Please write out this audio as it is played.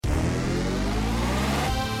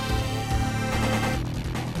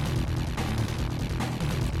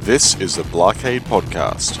This is the Blockade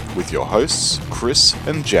Podcast with your hosts, Chris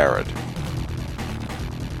and Jared.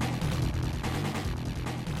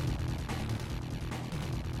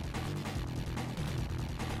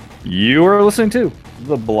 You are listening to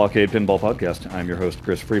the Blockade Pinball Podcast. I'm your host,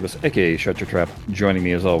 Chris Freebus, aka Shut Your Trap. Joining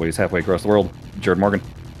me as always, halfway across the world, Jared Morgan.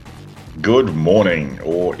 Good morning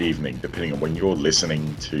or evening, depending on when you're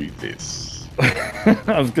listening to this.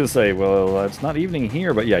 I was going to say, well, it's not evening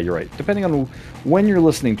here, but yeah, you're right. Depending on when you're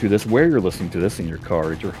listening to this, where you're listening to this, in your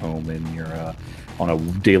car, at your home, in your on a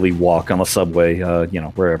daily walk on the subway,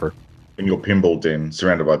 wherever. In your pinball den,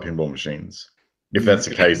 surrounded by pinball machines. If that's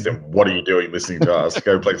the case, then what are you doing listening to us?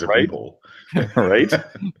 Go play some pinball. Right?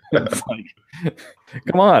 It's like,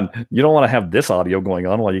 come on. You don't want to have this audio going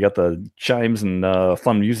on while you got the chimes and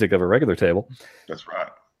fun music of a regular table. That's right.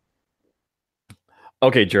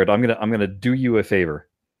 Okay, Jared, I'm gonna do you a favor.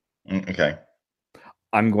 Okay.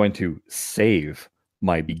 I'm going to save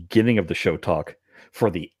my beginning of the show talk for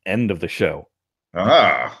the end of the show.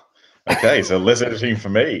 Ah, okay. So less editing for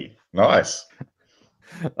me. Nice.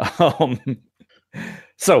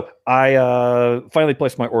 So I finally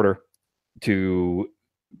placed my order to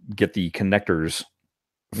get the connectors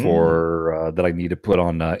for that I need to put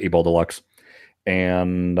on A-Ball Deluxe,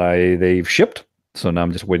 and they've shipped. So now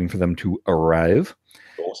I'm just waiting for them to arrive.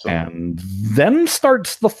 Awesome. And then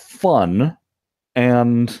starts the fun,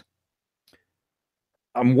 and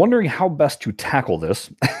I'm wondering how best to tackle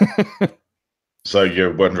this. So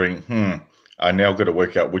you're wondering, I now got to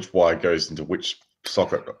work out which wire goes into which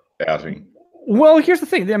socket outing. Well, here's the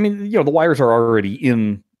thing. I mean, the wires are already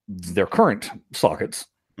in their current sockets.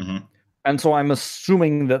 Mm-hmm. And so I'm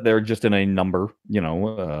assuming that they're just in a number,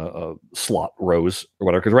 slot rows or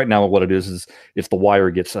whatever. Because right now what it is if the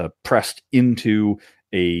wire gets pressed into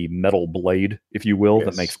a metal blade, if you will,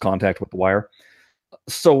 that makes contact with the wire.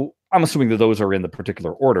 So I'm assuming that those are in the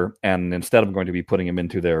particular order. And instead of going to be putting them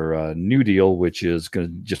into their new deal, which is going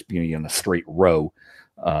to just be in a straight row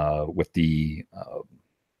with the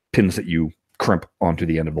pins that you crimp onto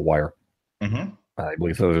the end of the wire. Mm-hmm. I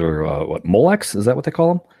believe those are, Molex? Is that what they call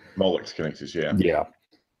them? Molex connectors, yeah. Yeah.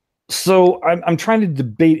 So I'm trying to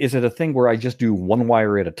debate, is it a thing where I just do one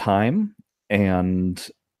wire at a time and,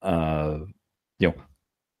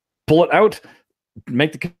 pull it out,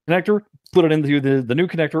 make the connector, put it into the new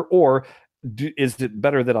connector, or is it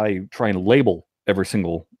better that I try and label every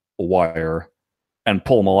single wire and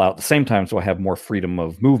pull them all out at the same time so I have more freedom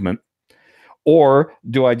of movement? Or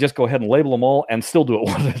do I just go ahead and label them all and still do it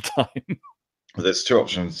one at a time? Well, there's two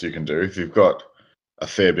options you can do. If you've got a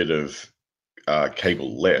fair bit of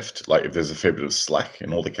cable left, like if there's a fair bit of slack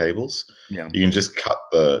in all the cables, you can just cut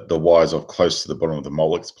the wires off close to the bottom of the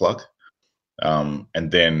Molex plug,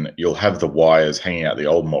 and then you'll have the wires hanging out the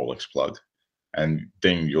old Molex plug, and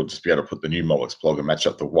then you'll just be able to put the new Molex plug and match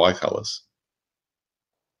up the wire colors.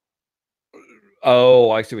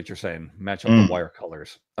 Oh, I see what you're saying. Match up the wire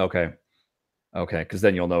colors. Okay, because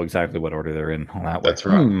then you'll know exactly what order they're in on that way. That's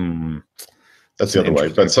right. That's the other way.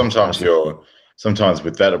 But sometimes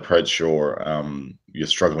with that approach, you're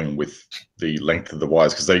struggling with the length of the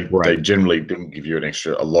wires because they generally didn't give you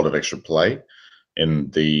a lot of extra play in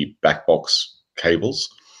the back box cables.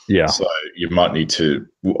 Yeah. So you might need to.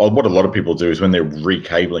 What a lot of people do is when they're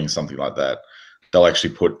recabling something like that, they'll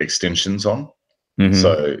actually put extensions on. Mm-hmm.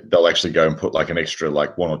 So they'll actually go and put like an extra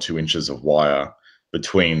 1 or 2 inches of wire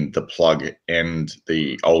between the plug and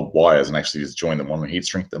the old wires, and actually just join them on and heat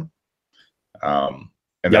shrink them. And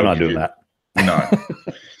I'm not doing that. No.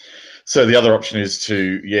 So the other option is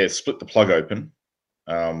to split the plug open,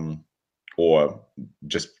 or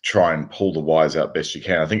just try and pull the wires out best you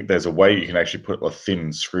can. I think there's a way you can actually put a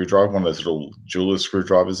thin screwdriver, one of those little jeweler's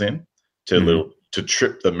screwdrivers in, to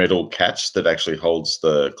trip the metal catch that actually holds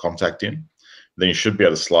the contact in. Then you should be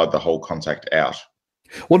able to slide the whole contact out.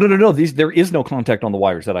 Well, no. There is no contact on the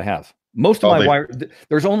wires that I have. Most of my wires,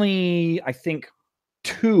 there's only, I think,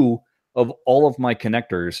 2 of all of my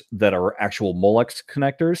connectors that are actual Molex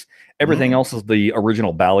connectors. Everything else is the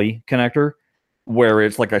original Bally connector, where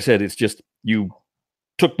it's like I said, it's just you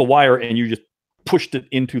took the wire and you just pushed it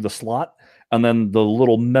into the slot, and then the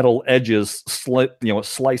little metal edges sliced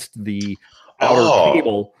the outer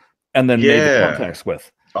cable, and then made the contacts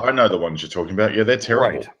with. I know the ones you're talking about. Yeah, they're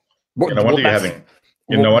terrible. Right. No wonder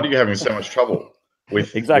you're having so much trouble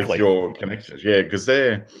with your connectors. Yeah, because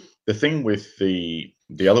the thing with the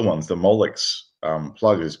other ones, the Molex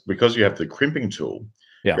plug, is because you have the crimping tool,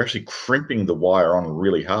 you're actually crimping the wire on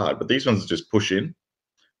really hard. But these ones just push in.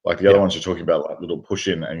 Like the other ones you're talking about, like little push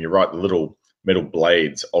in, and you're right, the little metal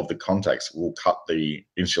blades of the contacts will cut the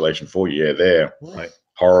insulation for you. Yeah, they're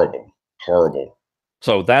horrible.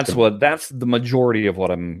 So that's the majority of what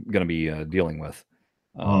I'm going to be dealing with.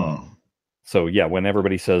 So yeah, when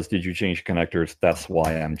everybody says, "Did you change connectors?" That's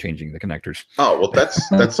why I'm changing the connectors. Oh well,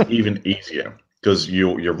 that's even easier because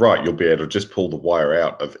you're right. You'll be able to just pull the wire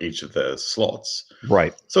out of each of the slots.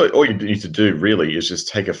 Right. So all you need to do really is just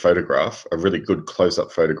take a photograph, a really good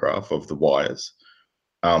close-up photograph of the wires.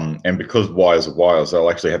 And because wires are wires, they'll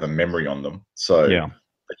actually have a memory on them. So yeah.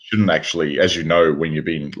 It shouldn't actually, as you know, when you're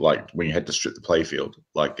being when you had to strip the playfield,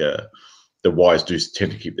 the wires do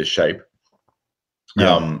tend to keep their shape.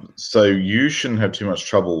 Yeah. So you shouldn't have too much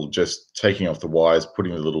trouble just taking off the wires,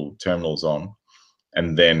 putting the little terminals on,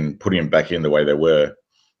 and then putting them back in the way they were.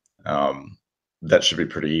 That should be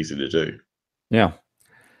pretty easy to do. Yeah.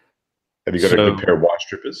 Have you got a good pair of wire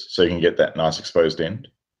strippers so you can get that nice exposed end?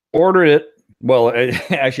 Ordered it. Well,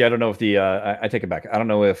 actually, I don't know if I take it back. I don't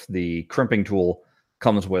know if the crimping tool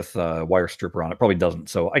comes with a wire stripper on it. Probably doesn't.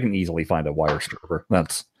 So I can easily find a wire stripper.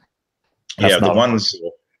 That's yeah. The ones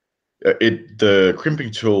the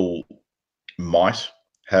crimping tool might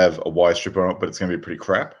have a wire stripper on it, but it's going to be pretty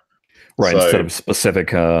crap. Right, so, instead of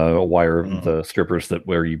specific wire, the strippers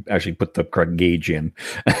where you actually put the correct gauge in.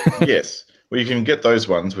 Yes, well, you can get those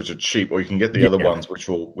ones which are cheap, or you can get the other ones which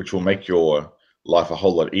will make your life a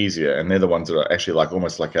whole lot easier. And they're the ones that are actually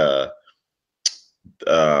almost like a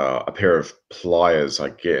pair of pliers, I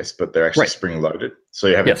guess, but they're actually spring loaded. So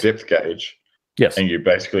you have a depth gauge. Yes. And you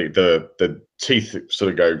basically the teeth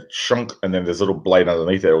sort of go shunk, and then there's a little blade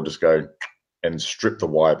underneath it will just go and strip the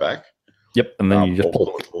wire back. Yep, and then you just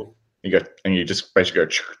pull. You just basically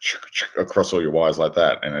go across all your wires like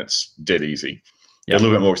that, and it's dead easy. They're a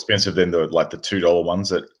little bit more expensive than the $2 ones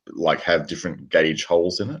that have different gauge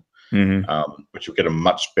holes in it, which you'll get a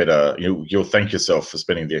much better. You'll thank yourself for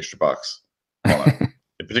spending the extra bucks on it,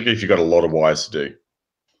 particularly if you've got a lot of wires to do.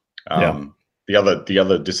 The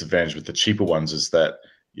other disadvantage with the cheaper ones is that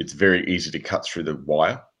it's very easy to cut through the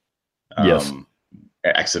wire.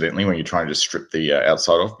 Accidentally when you're trying to just strip the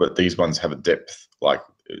outside off, but these ones have a depth.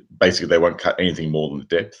 Basically, they won't cut anything more than the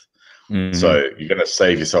depth. So you're going to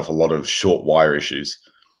save yourself a lot of short wire issues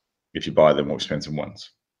if you buy the more expensive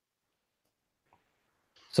ones.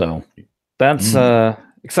 So that's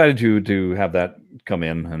excited to have that come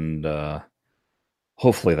in, and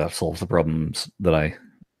hopefully that solves the problems that I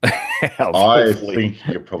have. I think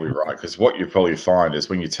you're probably right, because what you probably find is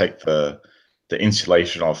when you take the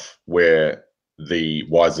insulation off where the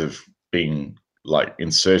wires have been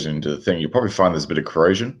inserted into the thing, you'll probably find there's a bit of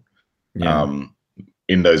corrosion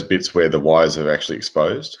in those bits where the wires are actually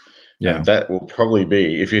exposed. Yeah. And that will probably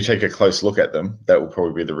be, if you take a close look at them, that will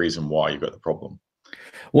probably be the reason why you've got the problem.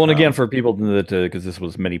 Well, and again, for people that, because this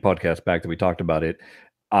was many podcasts back that we talked about it,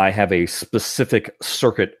 I have a specific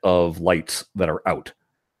circuit of lights that are out.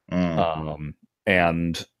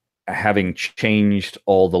 And having changed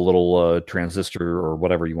all the little transistor or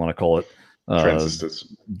whatever you want to call it,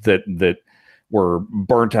 transistors that were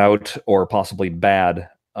burnt out or possibly bad,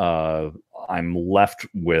 I'm left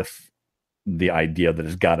with the idea that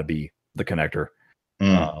it's got to be the connector.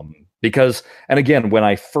 Because, and again, when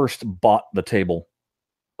I first bought the table,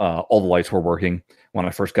 all the lights were working. When I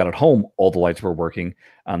first got it home, all the lights were working.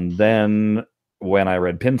 And then when I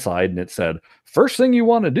read Pinside and it said, first thing you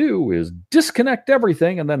want to do is disconnect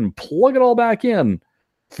everything and then plug it all back in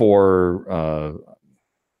for,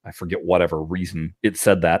 I forget whatever reason it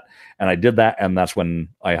said that. And I did that. And that's when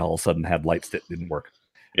I all of a sudden had lights that didn't work.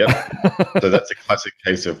 Yep. So that's a classic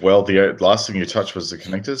case of, well, the last thing you touched was the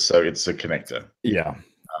connectors. So it's a connector. Yeah.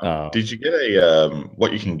 Did you get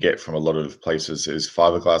what you can get from a lot of places is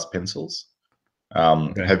fiberglass pencils?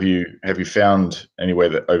 Okay. Have you found anywhere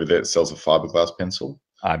that over there that sells a fiberglass pencil?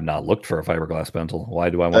 I've not looked for a fiberglass pencil. Why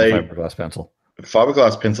do I want a fiberglass pencil?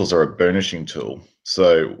 Fiberglass pencils are a burnishing tool.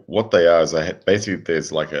 So what they are is basically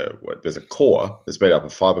there's a core that's made up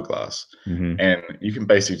of fiberglass, and you can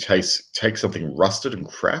basically take something rusted and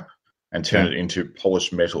crap and turn it into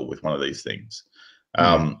polished metal with one of these things.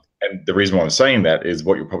 And the reason why I'm saying that is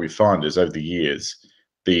what you'll probably find is over the years,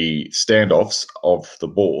 the standoffs of the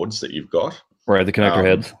boards that you've got. Right, the connector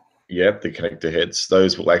heads. Yep, the connector heads.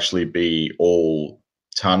 Those will actually be all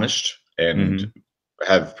tarnished and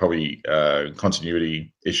have probably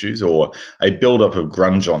continuity issues or a buildup of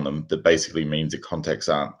grunge on them that basically means the contacts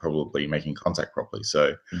aren't probably making contact properly.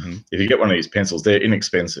 So if you get one of these pencils, they're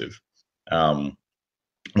inexpensive.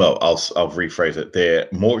 Well, I'll rephrase it. They're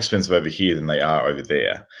more expensive over here than they are over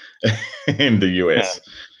there in the US.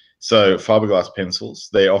 Yeah. So fiberglass pencils,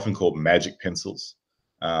 they're often called magic pencils.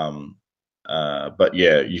 But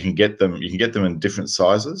yeah, you can get them in different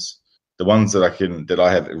sizes. The ones that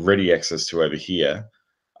I have ready access to over here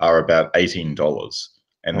are about $18,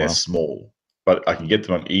 and they're small. but I can get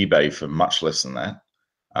them on eBay for much less than that.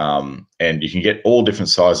 And you can get all different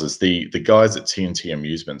sizes. The guys at TNT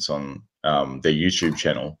Amusements on their YouTube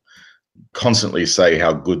channel constantly say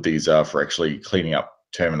how good these are for actually cleaning up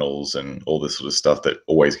terminals and all this sort of stuff that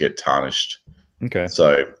always get tarnished. Okay.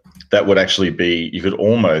 So that would actually be, you could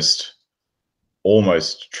almost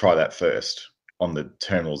try that first on the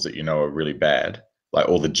terminals that you know are really bad, like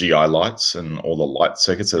all the GI lights and all the light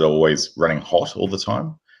circuits that are always running hot all the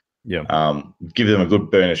time. Yeah. Give them a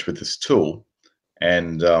good burnish with this tool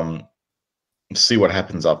and see what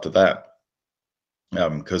happens after that.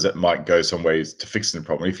 Because it might go some ways to fixing the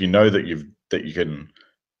problem. If you know that you can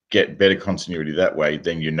get better continuity that way,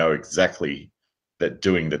 then you know exactly that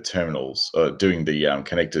doing the terminals, doing the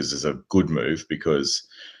connectors is a good move, because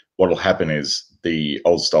what will happen is the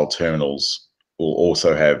old style terminals will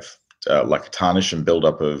also have like a tarnish and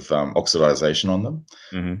buildup of oxidization on them.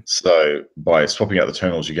 Mm-hmm. So by swapping out the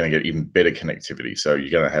terminals, you're going to get even better connectivity. So you're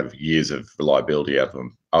going to have years of reliability out of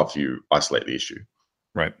them after you isolate the issue.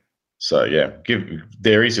 Right. So yeah,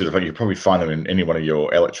 they're easy to find. You probably find them in any one of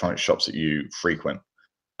your electronic shops that you frequent.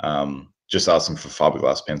 Just ask them for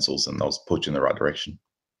fiberglass pencils, and they'll put you in the right direction.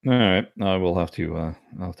 All right, I will have to. I'll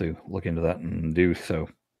have to look into that and do so.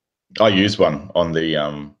 I used one on the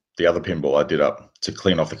other pinball I did up to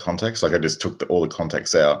clean off the contacts. Like I just took all the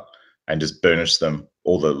contacts out and just burnished them,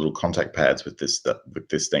 all the little contact pads with this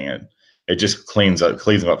thing, and it just cleans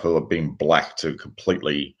them up from being black to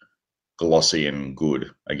completely glossy and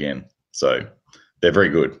good again. So they're very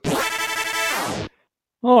good.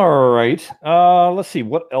 All right. Let's see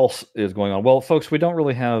what else is going on. Well, folks, we don't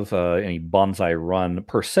really have any Bonsai Run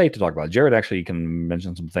per se to talk about. Jared actually can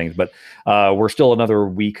mention some things, but we're still another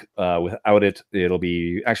week without it. It'll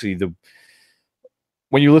be actually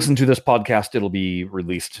when you listen to this podcast, it'll be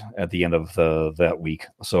released at the end of that week.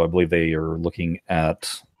 So I believe they are looking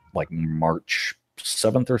at like March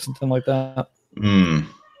 7th or something like that.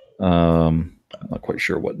 I'm not quite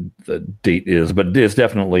sure what the date is, but it's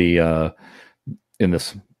definitely in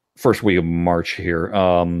this first week of March here.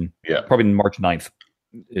 Probably March 9th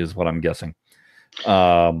is what I'm guessing.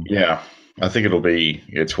 Yeah, I think it'll be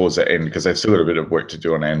towards the end, because they've still got a bit of work to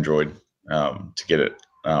do on Android to get it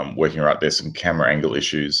working right. There's some camera angle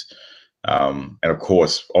issues. And of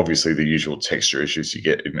course, obviously the usual texture issues you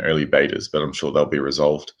get in early betas, but I'm sure they'll be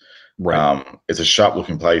resolved. Right. It's a sharp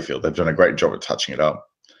looking playfield. They've done a great job at touching it up.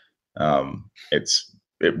 I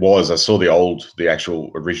saw the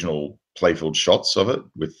actual original playfield shots of it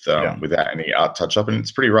without any art touch up, and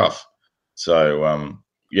it's pretty rough. So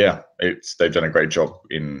they've done a great job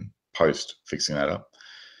in post fixing that up.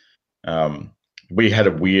 We had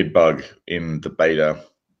a weird bug in the beta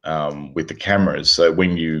with the cameras. So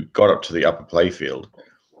when you got up to the upper playfield,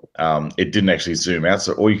 it didn't actually zoom out.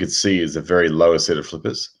 So all you could see is a very lower set of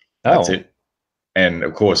flippers. That's it. And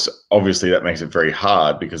of course, obviously that makes it very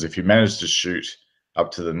hard, because if you manage to shoot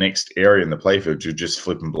up to the next area in the playfield, you're just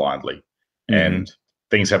flipping blindly. Mm-hmm. And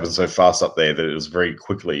things happen so fast up there that it was very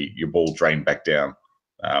quickly your ball drained back down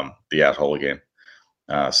the out hole again.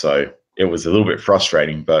 So it was a little bit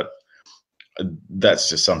frustrating, but that's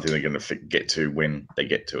just something they're going to get to when they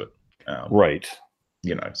get to it. Right.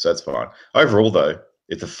 So that's fine. Overall, though,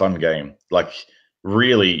 it's a fun game. Like,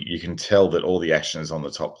 really, you can tell that all the action is on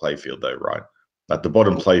the top playfield, though, right? Like the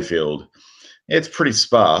bottom playfield, it's pretty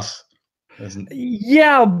sparse.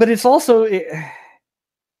 Yeah, but it's also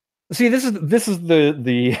see, this is the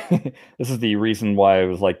this is the reason why I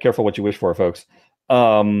was like, careful what you wish for, folks,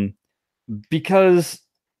 because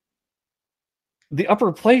the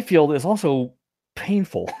upper playfield is also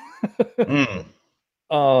painful.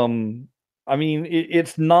 I mean,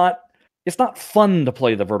 it's not fun to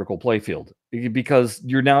play the vertical playfield, because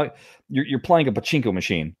you're playing a pachinko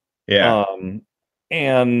machine. Yeah.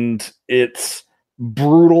 And it's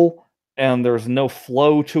brutal, and there's no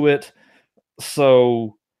flow to it.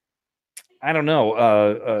 So I don't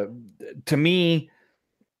know. To me,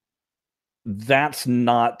 it's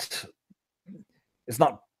not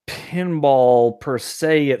pinball per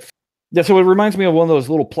se. So it reminds me of one of those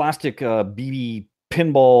little plastic BB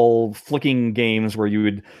pinball flicking games where you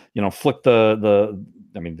would, flick the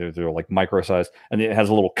I mean, they're like micro size, and it has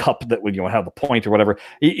a little cup that would, have the point or whatever.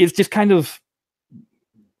 It's just kind of,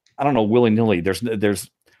 I don't know, willy-nilly.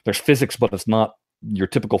 There's physics, but it's not your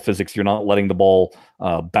typical physics. You're not letting the ball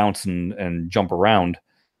bounce and jump around.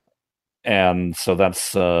 And so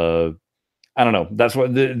that's, I don't know. That's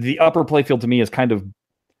what the upper playfield to me is kind of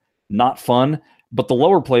not fun. But the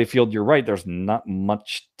lower playfield, you're right, there's not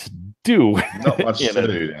much to do. Not much to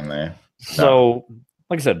do in there. So,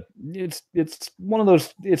 like I said, it's one of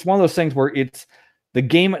those things where the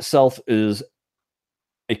game itself is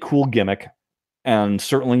a cool gimmick. and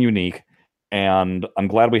certainly unique. And I'm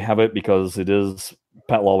glad we have it because it is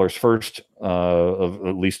Pat Lawler's first,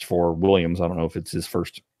 at least for Williams. I don't know if it's his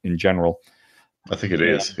first in general. I think it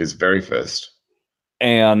is his very first.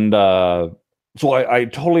 And so I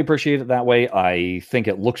totally appreciate it that way. I think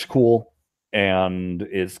it looks cool, and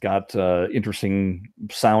it's got interesting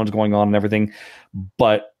sounds going on and everything,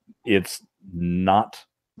 but it's not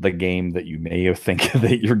the game that you may think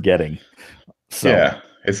that you're getting. So yeah,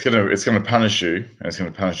 it's gonna punish you, and it's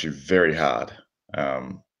gonna punish you very hard.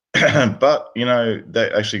 But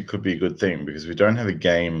that actually could be a good thing, because we don't have a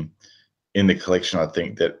game in the collection, I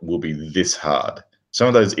think, that will be this hard. Some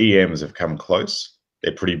of those EMs have come close.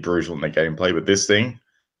 They're pretty brutal in their gameplay, but this thing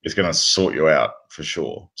is going to sort you out for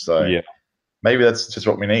sure. So yeah, maybe that's just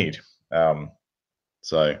what we need. So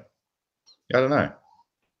I don't know.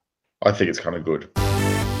 I think it's kind of good.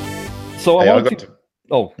 So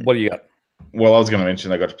what do you got? Well, I was going to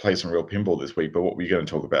mention I got to play some real pinball this week, but what were you going to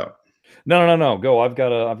talk about? No. Go. I've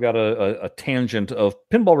got a tangent of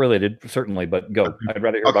pinball related, certainly, but go. I'd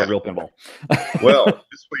rather hear about real pinball. Well,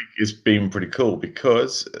 this week has been pretty cool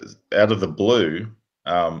because out of the blue,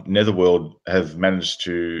 Netherworld have managed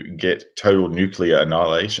to get total nuclear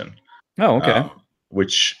annihilation. Oh, okay.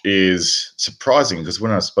 Which is surprising, because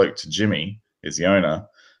when I spoke to Jimmy, who's the owner,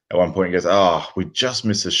 at one point he goes, we just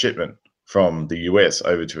missed a shipment from the US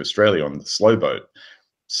over to Australia on the slow boat.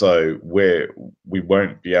 So we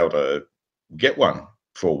won't be able to get one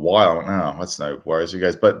for a while. No, that's no worries. He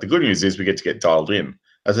goes, but the good news is we get to get dialed in.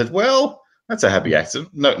 I said, well, that's a happy accident.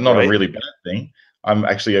 No, not a really bad thing. I'm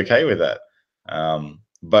actually okay with that.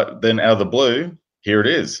 But then out of the blue, here it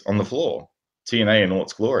is on the floor. TNA in all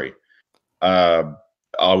its glory. I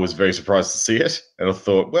was very surprised to see it. And I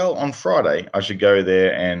thought, well, on Friday, I should go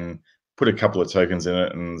there and put a couple of tokens in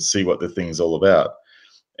it and see what the thing's all about.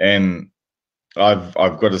 And I've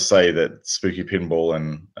got to say that Spooky Pinball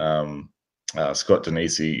and Scott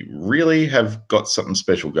Denisi really have got something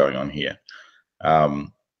special going on here.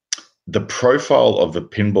 The profile of the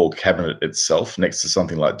pinball cabinet itself, next to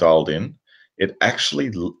something like Dialed In, it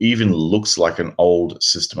actually even looks like an old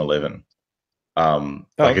System 11.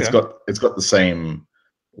 It's got the same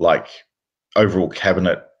like overall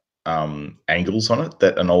cabinet angles on it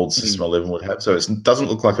that an old System 11 would have. So it doesn't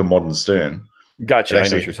look like a modern Stern. Gotcha. I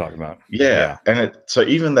know what you're talking about. Yeah. And so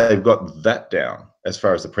even they've got that down as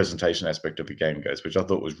far as the presentation aspect of the game goes, which I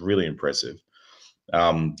thought was really impressive.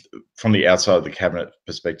 From the outside of the cabinet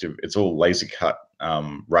perspective, it's all laser cut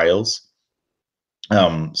rails.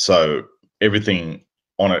 So everything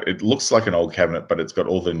on it, it looks like an old cabinet, but it's got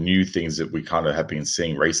all the new things that we kind of have been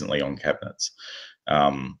seeing recently on cabinets.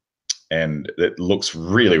 And it looks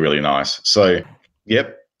really, really nice. So,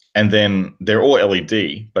 yep. And then they're all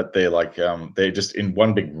LED, but they're like they're just in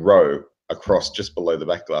one big row across just below the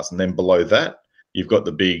back glass. And then below that, you've got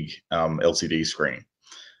the big LCD screen.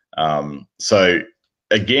 So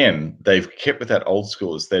again, they've kept with that old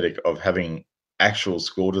school aesthetic of having actual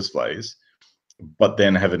score displays, but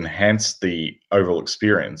then have enhanced the overall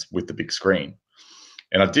experience with the big screen.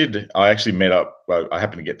 And I actually met up, I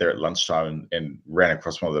happened to get there at lunchtime and ran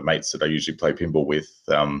across one of the mates that I usually play pinball with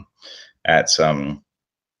at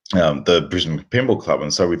the Brisbane Pinball Club.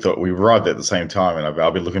 And so we thought we arrived at the same time, and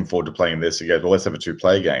I'll be looking forward to playing this. He goes, well, let's have a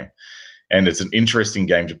 2-player game. And it's an interesting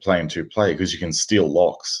game to play in 2-player because you can steal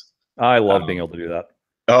locks. I love being able to do that.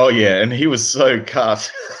 Oh, yeah. And he was so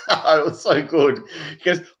cut. It was so good. He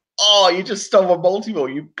goes, you just stole a multi-ball,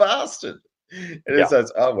 you bastard. And it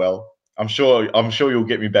says, well, I'm sure you'll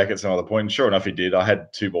get me back at some other point. And sure enough, he did. I had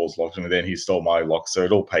 2 balls locked, and then he stole my lock. So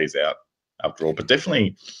it all pays out after all. But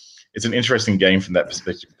definitely, it's an interesting game from that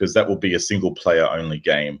perspective, because that will be a single player only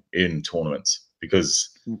game in tournaments, because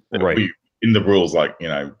in the rules, like,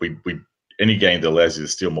 we any game that allows you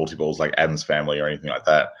to steal multi-balls like Addams Family or anything like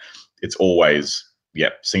that, it's always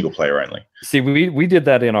single player only. See, we did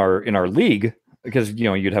that in our league, because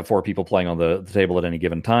you'd have 4 people playing on the table at any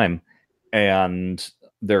given time, and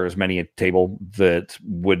there is many a table that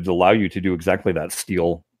would allow you to do exactly that,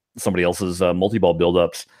 steal somebody else's multi-ball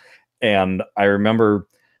buildups. And I remember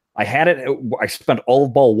I had it. I spent all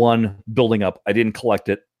of ball 1 building up. I didn't collect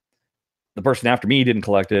it. The person after me didn't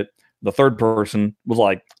collect it. The third person was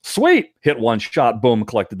like, sweet, hit 1 shot, boom,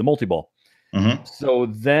 collected the multi-ball. Mm-hmm. So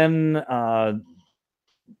then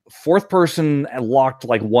 4th person locked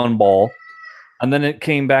like 1 ball. And then it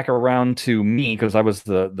came back around to me, because I was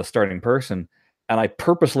the starting person. And I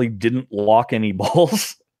purposely didn't lock any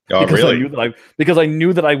balls. Oh, really? Because I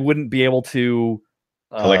knew that I wouldn't be able to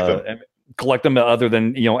collect them other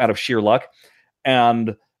than, out of sheer luck.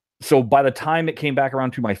 And so by the time it came back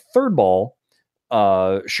around to my 3rd ball,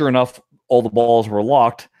 sure enough, all the balls were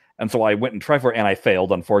locked. And so I went and tried for it, and I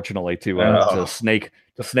failed, unfortunately, to snake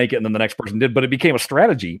it, and then the next person did. But it became a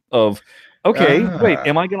strategy of, okay, wait,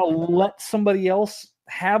 am I going to let somebody else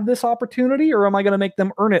have this opportunity, or am I going to make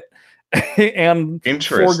them earn it and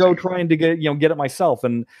forego trying to get it myself?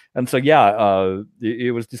 And so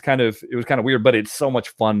it was weird, but it's so much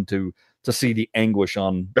fun to see the anguish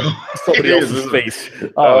on somebody else's face.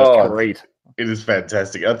 It's great. It is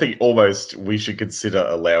fantastic. I think almost we should consider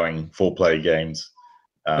allowing 4-player games,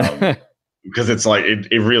 because it's like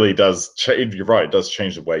it really does. You're right; it does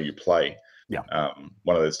change the way you play. Yeah.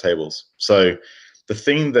 One of those tables. So the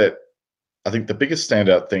thing that I think the biggest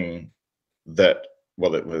standout thing it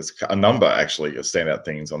was a number actually of standout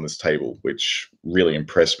things on this table, which really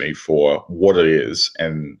impressed me for what it is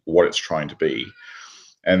and what it's trying to be,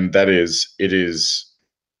 and that is it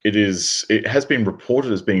has been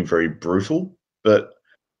reported as being very brutal, but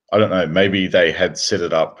I don't know, maybe they had set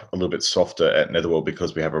it up a little bit softer at Netherworld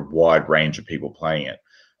because we have a wide range of people playing it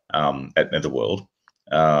at Netherworld.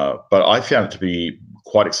 But I found it to be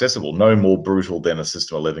quite accessible, no more brutal than a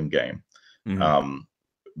System 11 game,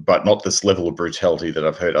 but not this level of brutality that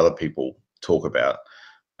I've heard other people talk about.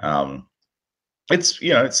 It's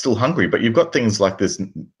still hungry, but you've got things like this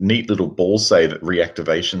neat little ball save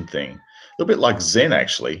reactivation thing. A little bit like Zen,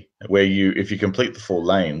 actually, where if you complete the 4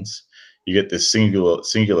 lanes, you get this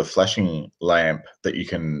singular flashing lamp that you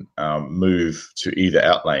can move to either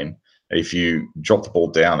out lane. If you drop the ball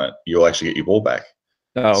down it, you'll actually get your ball back.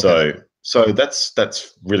 Oh, okay. So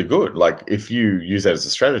that's really good. Like if you use that as a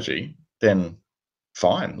strategy, then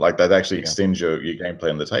fine. Like that actually extends your gameplay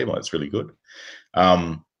on the table. It's really good.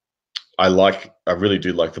 I really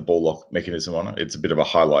do like the ball lock mechanism on it. It's a bit of a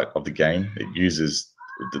highlight of the game. It uses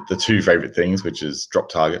the 2 favorite things, which is drop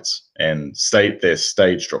targets and their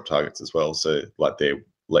stage drop targets as well. So like they're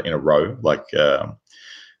in a row, like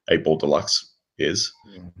 8-Ball Deluxe is,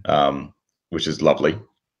 which is lovely.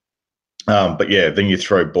 But yeah, then you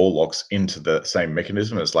throw ball locks into the same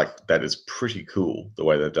mechanism. It's like, that is pretty cool the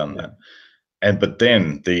way they've done that. But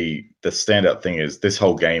then the standout thing is this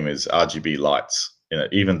whole game is RGB lights.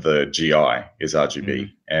 Even the GI is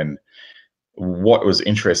RGB. And what was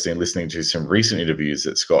interesting listening to some recent interviews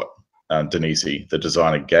that Scott Danesi, the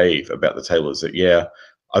designer, gave about the table is that,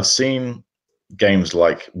 I've seen games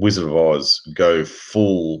like Wizard of Oz go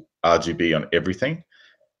full RGB on everything.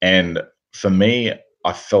 And for me,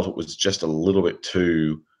 I felt it was just a little bit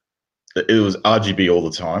it was RGB all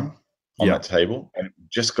the time on that table, and it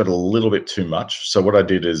just got a little bit too much. So what I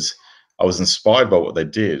did is I was inspired by what they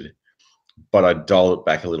did, but I dialed it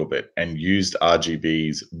back a little bit and used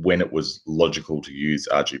RGBs when it was logical to use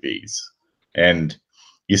RGBs. And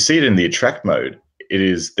you see it in the attract mode.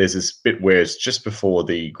 There's this bit where it's just before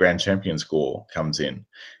the Grand Champion score comes in,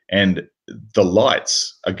 and the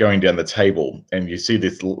lights are going down the table, and you see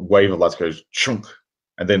this wave of lights goes chunk,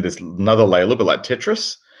 and then there's another layer, a little bit like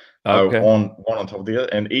Tetris, on top of the other,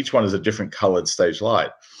 and each one is a different colored stage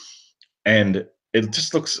light. And it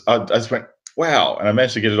just looks, I just went, wow. And I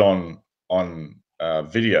managed to get it on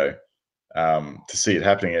video to see it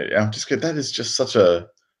happening. And I'm just that is just such a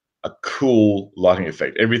cool lighting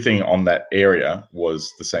effect. Everything on that area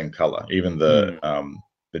was the same color, even the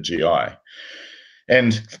GI.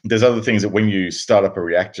 And there's other things that when you start up a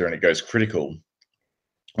reactor and it goes critical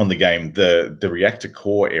on the game, the reactor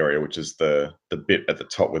core area, which is the bit at the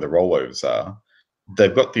top where the rollovers are,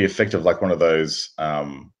 they've got the effect of like one of those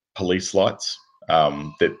police lights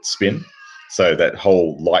that spin. So that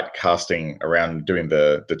whole light casting around doing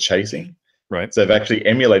the chasing. Right. So they've actually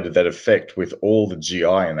emulated that effect with all the GI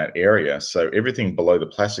in that area. So everything below the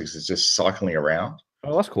plastics is just cycling around.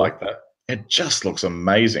 Oh, that's cool. Like that. It just looks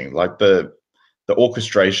amazing. Like the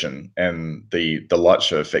orchestration and the light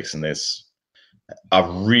show effects in this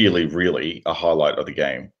are really, really a highlight of the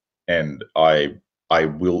game. And I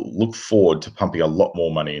will look forward to pumping a lot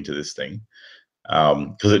more money into this thing.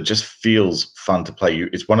 Because it just feels fun to play.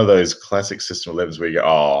 It's one of those classic System 11s where you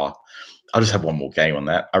go, I'll just have one more game on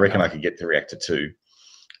that. I reckon I could get to Reactor 2.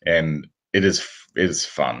 And it is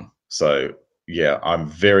fun. So, yeah, I'm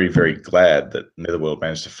very, very glad that Netherworld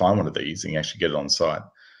managed to find one of these and actually get it on site.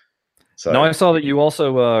 So, now, I saw that you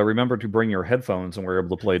also remembered to bring your headphones and were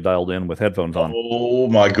able to play dialed in with headphones on. Oh,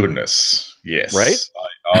 my goodness. Yes. Right?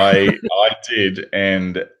 I did.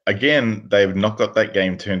 And again, they've not got that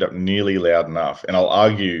game turned up nearly loud enough. And I'll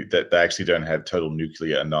argue that they actually don't have Total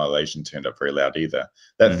Nuclear Annihilation turned up very loud either.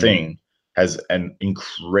 That thing has an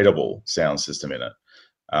incredible sound system in it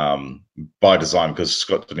by design, because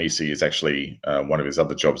Scott Danesi is actually one of his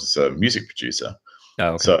other jobs as a music producer.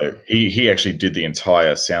 Oh, okay. So he actually did the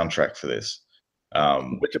entire soundtrack for this.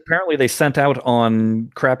 Which apparently they sent out on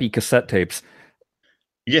crappy cassette tapes.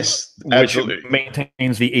 Yes, which absolutely.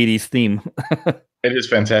 maintains the 80s theme. It is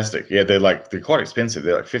fantastic. Yeah, they're quite expensive.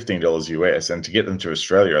 They're like $15 US, and to get them to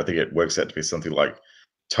Australia, I think it works out to be something like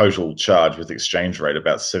total charge with exchange rate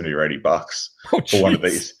about $70 or $80 for one of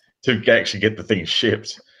these to actually get the thing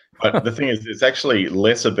shipped. But the thing is, it's actually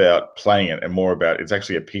less about playing it and more about it's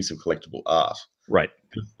actually a piece of collectible art. Right.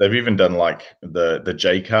 They've even done like the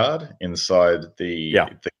J card inside the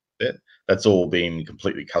set. That's all been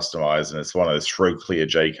completely customized, and it's one of those throw clear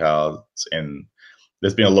J cards. And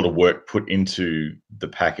there's been a lot of work put into the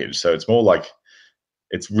package, so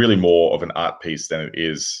it's really more of an art piece than it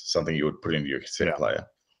is something you would put into your cassette player.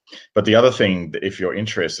 But the other thing that if you're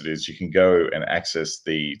interested is you can go and access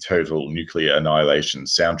the Total Nuclear Annihilation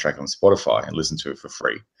soundtrack on Spotify and listen to it for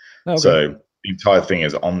free. Okay. So the entire thing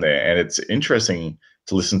is on there, and it's interesting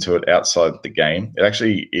to listen to it outside the game. It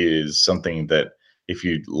actually is something that if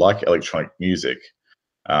you like electronic music,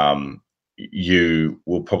 you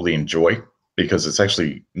will probably enjoy, because it's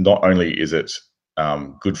actually not only is it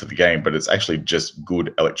good for the game, but it's actually just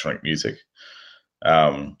good electronic music.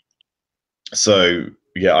 So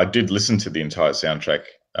yeah, I did listen to the entire soundtrack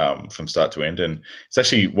from start to end, and it's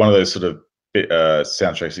actually one of those sort of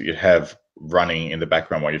soundtracks that you have running in the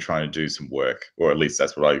background while you're trying to do some work, or at least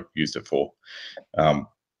that's what I used it for.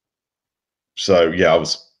 So yeah, I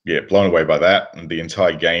was blown away by that, and the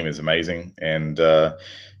entire game is amazing. And back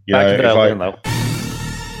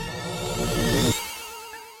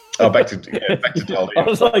to Daldin. I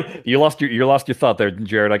was like, you lost your thought there,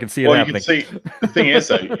 Jared. I can see it happening. You can see, the thing is,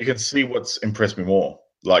 though, you can see what's impressed me more.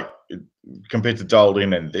 Like compared to Dialed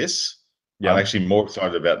In and this, I'm actually more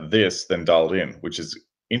excited about this than Dialed In, which is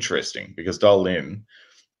interesting because Dialed In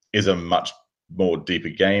is a much more deeper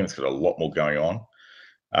game. It's got a lot more going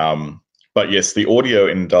on. But yes, the audio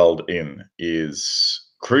in Dialed In is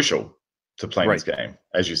crucial to playing this game,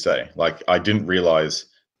 as you say. Like, I didn't realize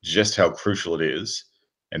just how crucial it is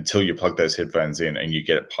until you plug those headphones in and you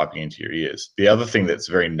get it piping into your ears. The other thing that's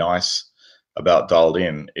very nice about Dialed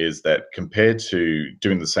In is that compared to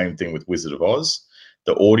doing the same thing with Wizard of Oz,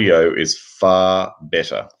 the audio is far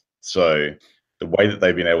better. So the way that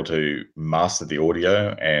they've been able to master the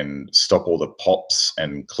audio and stop all the pops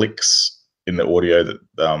and clicks in the audio that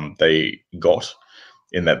they got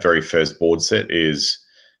in that very first board set is,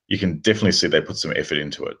 you can definitely see they put some effort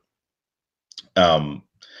into it.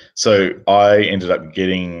 So I ended up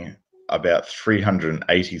getting about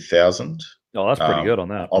 380,000. Oh, that's pretty good on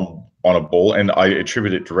that. On a ball, and I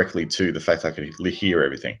attribute it directly to the fact I could hear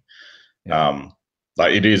everything.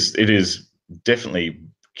 Like it is definitely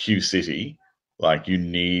Q City. Like, you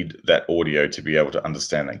need that audio to be able to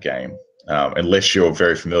understand that game, unless you're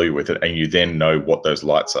very familiar with it and you then know what those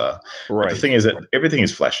lights are. Right. But the thing is that everything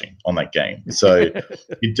is flashing on that game, so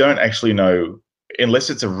you don't actually know. Unless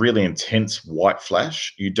it's a really intense white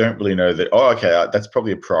flash, you don't really know that, oh, okay, that's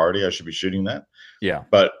probably a priority. I should be shooting that. Yeah.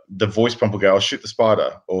 But the voice prompt will go, I'll shoot the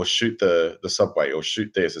spider, or shoot the subway, or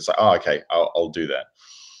shoot this. It's like, oh, okay, I'll do that.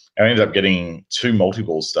 And I ended up getting 2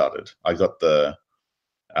 multi-balls started. I got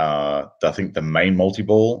I think the main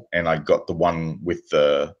multi-ball, and I got the one with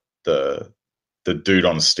the dude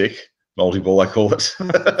on a stick multi-ball, I call it,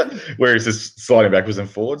 where it's just sliding backwards and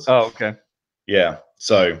forwards. Oh, okay. Yeah.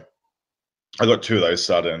 So I got 2 of those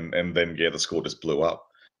started, and then the score just blew up.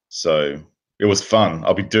 So it was fun.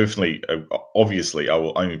 I'll be definitely, obviously, I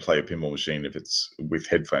will only play a pinball machine if it's with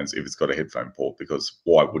headphones, if it's got a headphone port, because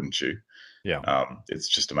why wouldn't you? Yeah. It's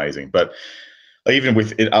just amazing. But even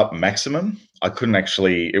with it up maximum, I couldn't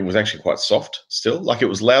actually, it was actually quite soft still. Like, it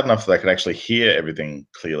was loud enough that I could actually hear everything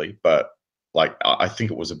clearly, but like, I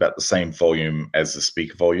think it was about the same volume as the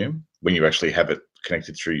speaker volume when you actually have it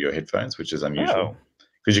connected through your headphones, which is unusual.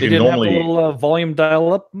 Because you can normally have a little volume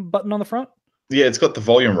dial-up button on the front. Yeah, it's got the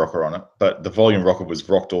volume rocker on it, but the volume rocker was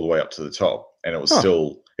rocked all the way up to the top, and it was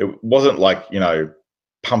still. It wasn't like,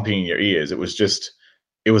 pumping in your ears. It was just.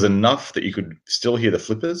 It was enough that you could still hear the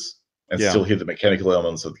flippers and still hear the mechanical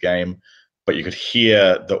elements of the game, but you could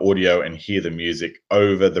hear the audio and hear the music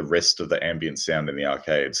over the rest of the ambient sound in the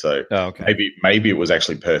arcade. So maybe it was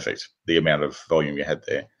actually perfect, the amount of volume you had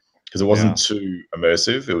there. Because it wasn't too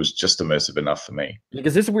immersive. It was just immersive enough for me.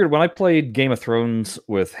 Because this is weird. When I played Game of Thrones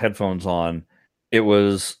with headphones on, it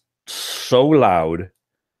was so loud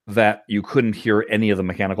that you couldn't hear any of the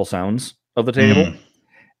mechanical sounds of the table.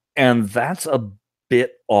 And that's a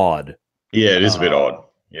bit odd. Yeah, it is a bit odd.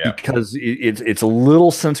 Yeah. Because it's a little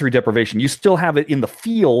sensory deprivation. You still have it in the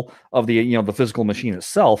feel of the physical machine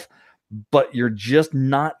itself, but you're just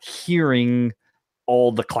not hearing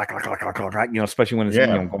all the clack, especially when it's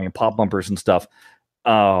going in pop bumpers and stuff.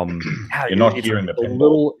 You're not hearing the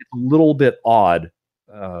pinball. It's a little bit odd.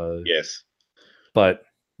 Yes, but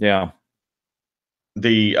Yeah.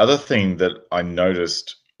 The other thing that I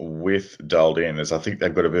noticed with Dialed In is I think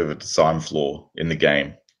they've got a bit of a design flaw in the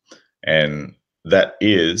game. And that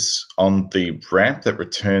is on the ramp that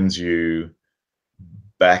returns you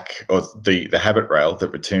back, or the habit rail that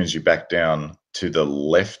returns you back down to the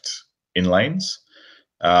left in lanes.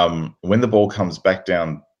 When the ball comes back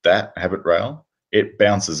down that habit rail, it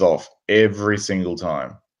bounces off every single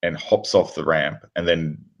time and hops off the ramp and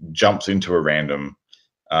then jumps into a random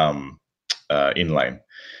in lane.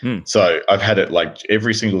 So I've had it like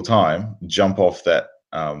every single time jump off that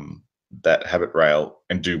that habit rail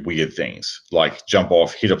and do weird things, like jump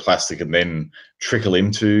off, hit a plastic, and then trickle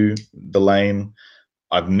into the lane.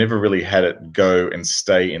 I've never really had it go and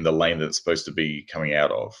stay in the lane that it's supposed to be coming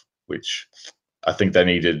out of, which I think they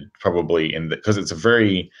needed probably because it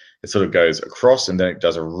sort of goes across and then it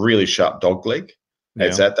does a really sharp dog leg. Yeah.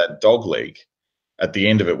 It's at that dog leg at the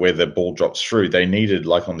end of it where the ball drops through. They needed,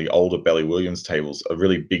 like on the older Belly Williams tables, a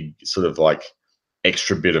really big sort of like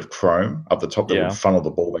extra bit of chrome up the top that would funnel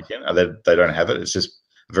the ball back in. And they don't have it. It's just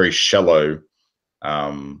a very shallow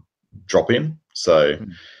drop in. So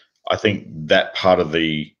I think that part of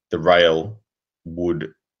the rail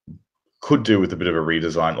could do with a bit of a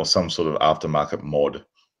redesign or some sort of aftermarket mod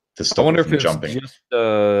to stop it from jumping. I wonder if it's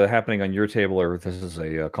just happening on your table or if this is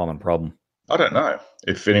a common problem. I don't know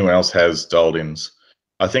if anyone else has dialed-ins.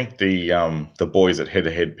 I think the boys at Head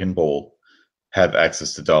to Head Pinball have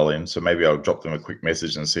access to dial-in, so maybe I'll drop them a quick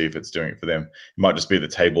message and see if it's doing it for them. It might just be the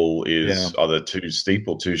table is either too steep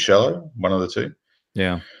or too shallow, one of the two.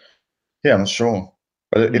 Yeah. Yeah, I'm not sure.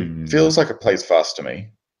 But it feels like it plays fast to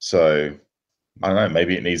me. So I don't know,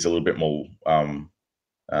 maybe it needs a little bit more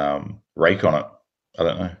rake on it. I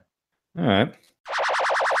don't know. All right.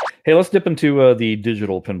 Hey, let's dip into the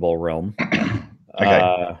digital pinball realm.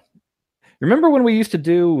 Okay. Remember when we used to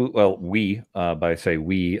do, by say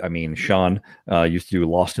we, I mean Sean, used to do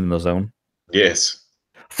Lost in the Zone? Yes.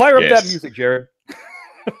 Fire up that music, Jared.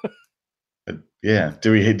 Yeah.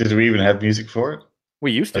 Did we even have music for it?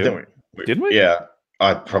 We used to. I think didn't we? Yeah,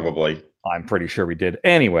 I'm pretty sure we did.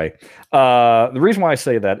 Anyway, the reason why I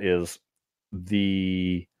say that is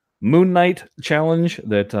the Moon Knight challenge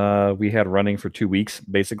that we had running for 2 weeks,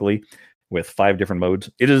 basically, with 5 different modes.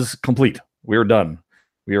 It is complete. We're done.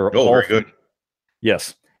 We are all very good.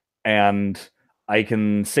 Yes. And I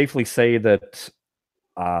can safely say that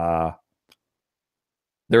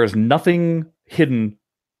there is nothing hidden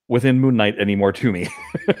within Moon Knight anymore to me.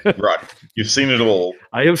 Right. You've seen it all.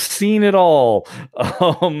 I have seen it all.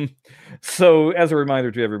 So as a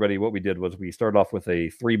reminder to everybody, what we did was we started off with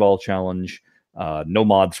a 3-ball challenge, no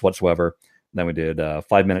mods whatsoever. Then we did a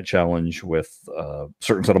 5-minute challenge with a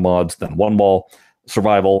certain set of mods, then 1-ball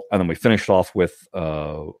survival. And then we finished off with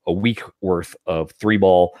a week worth of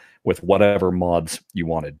 3-ball with whatever mods you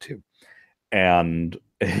wanted to. And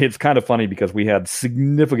it's kind of funny because we had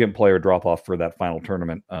significant player drop off for that final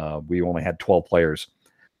tournament. We only had 12 players,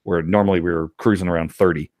 where normally we were cruising around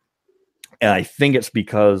 30. And I think it's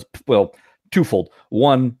because, well, twofold.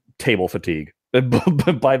 One, table fatigue.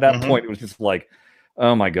 But by that point, it was just like,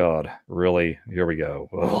 oh my God, really? Here we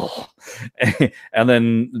go. And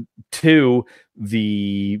then 2,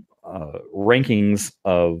 the rankings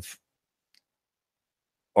of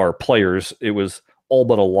our players, it was all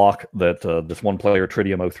but a lock that this one player,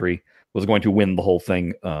 Tritium03, was going to win the whole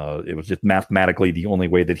thing. It was just mathematically the only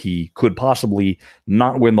way that he could possibly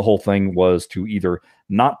not win the whole thing was to either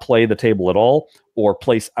not play the table at all or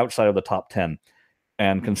place outside of the top 10.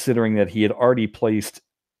 And considering that he had already placed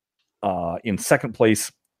in second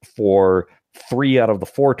place for 3 out of the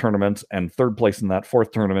 4 tournaments and third place in that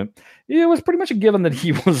 4th tournament, it was pretty much a given that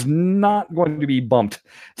he was not going to be bumped.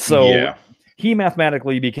 So he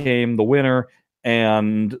mathematically became the winner.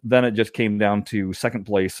 And then it just came down to second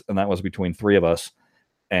place, and that was between 3 of us.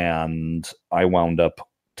 And I wound up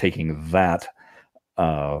taking that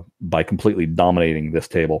by completely dominating this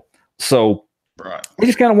table. So I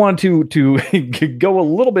just kind of wanted to go a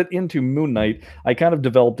little bit into Moon Knight. I kind of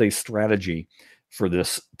developed a strategy for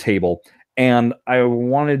this table, and I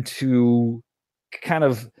wanted to kind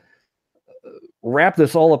of wrap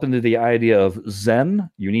this all up into the idea of Zen.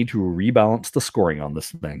 You need to rebalance the scoring on this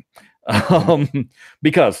thing.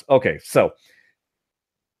 Because, okay, so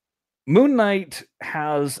Moon Knight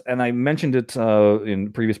has, and I mentioned it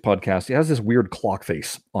in previous podcasts, it has this weird clock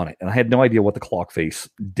face on it, and I had no idea what the clock face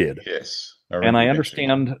did. Yes. And I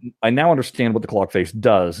now understand what the clock face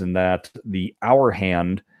does, in that the hour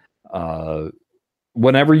hand,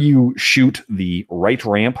 whenever you shoot the right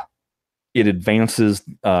ramp, it advances,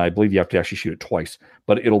 I believe you have to actually shoot it twice,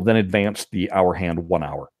 but it'll then advance the hour hand 1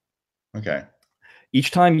 hour. Okay.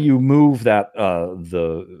 Each time you move that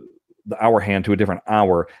the hour hand to a different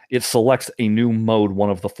hour, it selects a new mode, one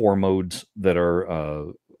of the 4 modes that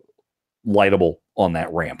are lightable on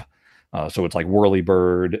that ramp. So it's like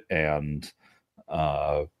Whirlybird and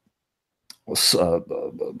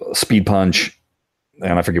Speed Punch,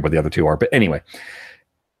 and I forget what the other 2 are. But anyway,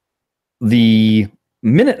 the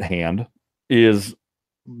minute hand is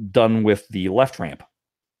done with the left ramp,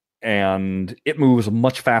 and it moves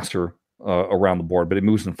much faster around the board, but it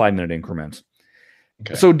moves in 5-minute increments.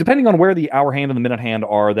 Okay. So depending on where the hour hand and the minute hand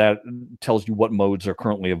are, that tells you what modes are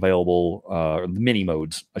currently available, the mini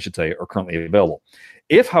modes, I should say, are currently available.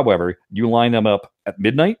 If, however, you line them up at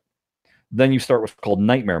midnight, then you start what's called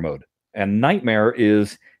Nightmare mode. And Nightmare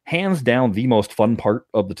is hands down the most fun part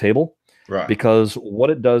of the table. Right. Because what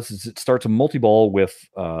it does is it starts a multi-ball with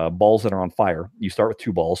balls that are on fire. You start with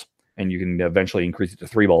 2 balls, and you can eventually increase it to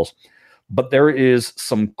 3 balls. But there is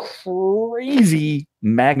some crazy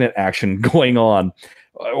magnet action going on,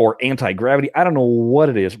 or anti-gravity. I don't know what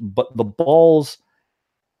it is, but the balls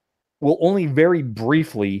will only very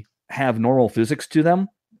briefly have normal physics to them.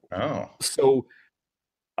 Oh. So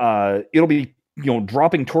it'll be,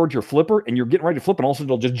 dropping towards your flipper, and you're getting ready to flip, and all of a sudden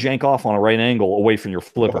it'll just jank off on a right angle away from your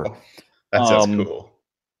flipper. Oh, that sounds cool.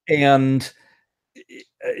 And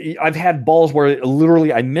I've had balls where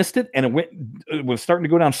literally I missed it, and it was starting to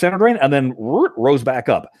go down center drain, and then rose back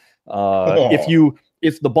up.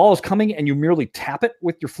 If the ball is coming and you merely tap it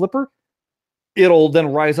with your flipper, it'll then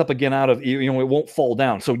rise up again out of, it won't fall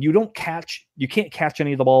down. So you can't catch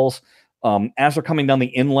any of the balls. As they're coming down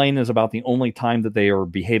the in lane is about the only time that they are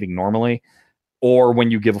behaving normally, or when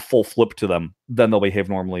you give a full flip to them, then they'll behave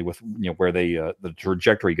normally with, where the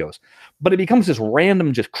trajectory goes. But it becomes this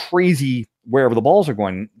random, just crazy, wherever the balls are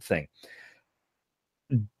going thing.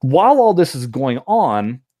 While all this is going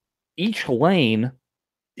on, each lane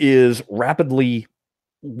is rapidly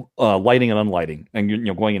lighting and unlighting,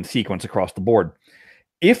 and going in sequence across the board.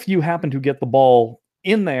 If you happen to get the ball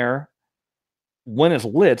in there when it's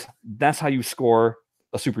lit, that's how you score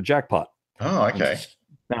a super jackpot. Oh, okay.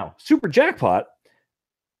 Now, super jackpot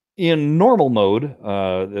in normal mode,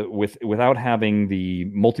 without having the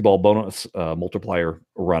multi-ball bonus multiplier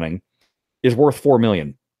running, is worth 4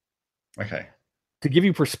 million. Okay. To give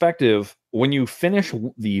you perspective, when you finish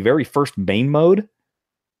the very first main mode,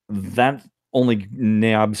 that only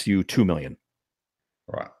nabs you 2 million.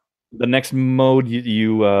 Right. The next mode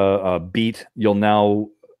you beat, you'll now,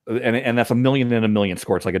 and that's 1 million and 1 million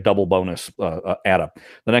score. It's like a double bonus add up.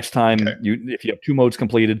 The next time if you have 2 modes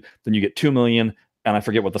completed, then you get 2 million, and I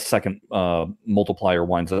forget what the second multiplier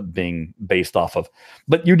winds up being based off of.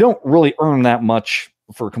 But you don't really earn that much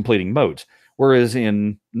for completing modes. Whereas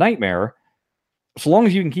in Nightmare, so long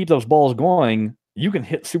as you can keep those balls going, you can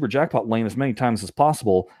hit super jackpot lane as many times as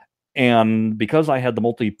possible. And because I had the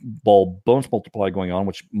multi-ball bonus multiply going on,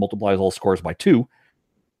 which multiplies all scores by 2,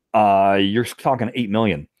 you're talking 8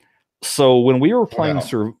 million. So when we were playing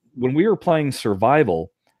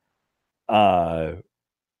Survival, all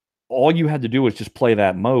you had to do was just play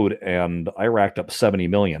that mode, and I racked up 70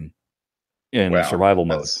 million in Survival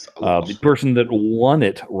mode. The person that won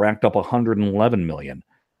it racked up 111 million.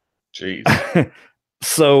 Jeez.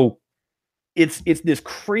 So it's this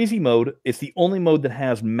crazy mode. It's the only mode that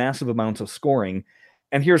has massive amounts of scoring.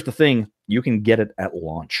 And here's the thing, you can get it at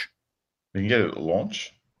launch. You can get it at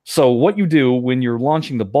launch? So what you do when you're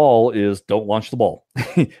launching the ball is don't launch the ball.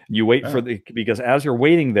 You wait because as you're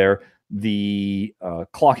waiting there, the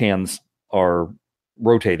clock hands are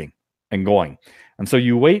rotating and going. And so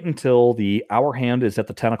you wait until the hour hand is at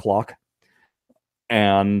the 10 o'clock,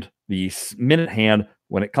 and the minute hand,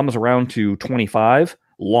 when it comes around to 25,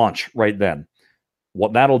 launch right then.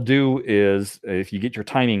 What that'll do is, if you get your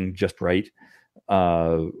timing just right,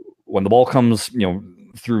 when the ball comes,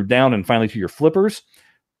 through down and finally to your flippers,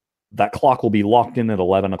 that clock will be locked in at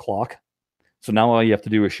 11 o'clock. So now all you have to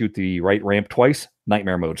do is shoot the right ramp twice.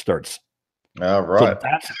 Nightmare mode starts. All right.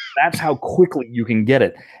 So that's how quickly you can get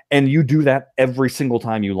it, and you do that every single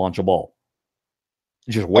time you launch a ball.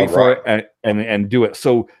 Just wait for it and do it.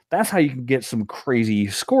 So that's how you can get some crazy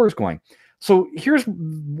scores going. So here's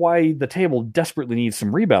why the table desperately needs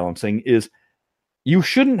some rebalancing: is you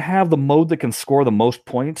shouldn't have the mode that can score the most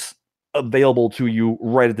points available to you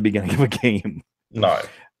right at the beginning of a game. No.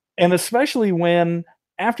 And especially when,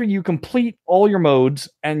 after you complete all your modes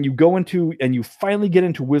and you you finally get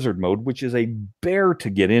into wizard mode, which is a bear to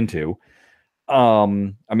get into.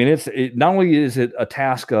 Not only is it a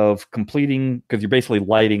task of completing, because you're basically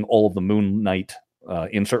lighting all of the Moon Knight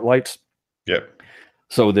insert lights. Yep.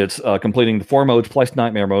 So that's completing the 4 modes plus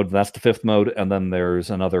Nightmare mode. That's the 5th mode. And then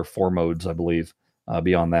there's another 4 modes, I believe,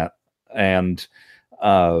 beyond that. And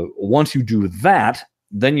Once you do that,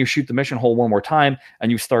 then you shoot the mission hole one more time,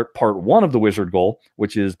 and you start part 1 of the wizard goal,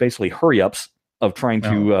 which is basically hurry-ups of trying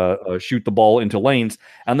to shoot the ball into lanes.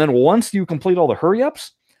 And then once you complete all the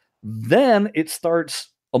hurry-ups, then it starts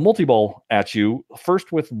a multi-ball at you,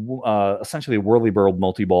 first with essentially a whirly-bird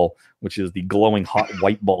multi-ball, which is the glowing hot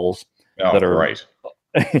white balls that are... Right.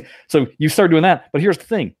 So you start doing that, but here's the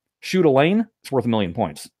thing. Shoot a lane, it's worth 1 million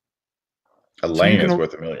points. A lane is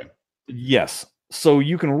worth 1 million. Yes. So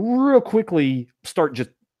you can real quickly start just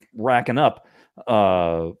racking up.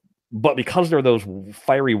 But because they're those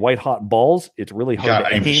fiery white-hot balls, it's really hard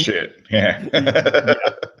to aim. Shit. Yeah.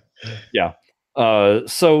 Yeah.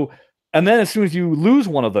 So, and then as soon as you lose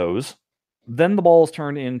one of those, then the balls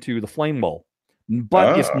turn into the flame ball.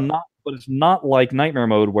 But it's not like Nightmare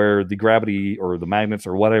mode where the gravity or the magnets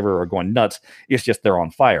or whatever are going nuts. It's just they're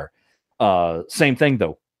on fire. Same thing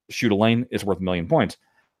though. Shoot a lane is worth 1 million points.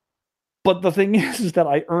 But the thing is that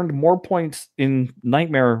I earned more points in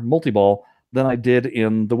Nightmare multi-ball than I did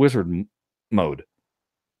in the Wizard mode.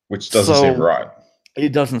 Which doesn't seem right. It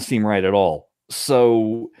doesn't seem right at all.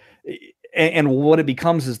 So, and what it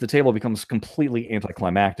becomes is the table becomes completely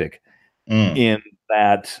anticlimactic in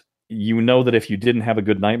that you know that if you didn't have a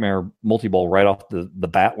good Nightmare multi-ball right off the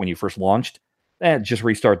bat when you first launched, just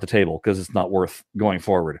restart the table because it's not worth going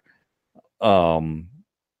forward.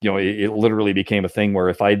 It literally became a thing where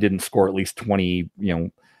if I didn't score at least 25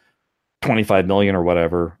 million or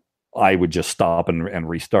whatever, I would just stop and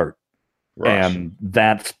restart. Right. And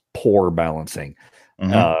that's poor balancing.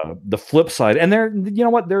 The flip side, and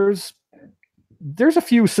there's a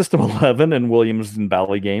few System 11 and Williams and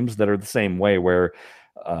Bally games that are the same way, where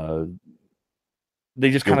they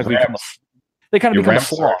just kind of become a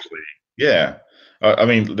slog. Yeah. I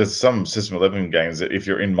mean, there's some System 11 games that if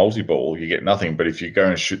you're in multi-ball, you get nothing. But if you go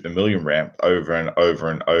and shoot the million ramp over and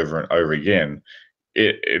over and over and over again,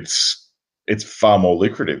 it's far more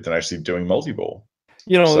lucrative than actually doing multi-ball.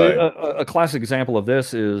 A classic example of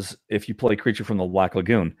this is if you play Creature from the Black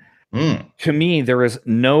Lagoon. To me, there is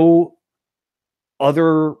no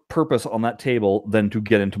other purpose on that table than to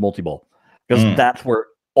get into multi-ball, because that's where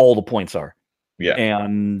all the points are. Yeah.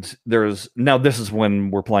 And now this is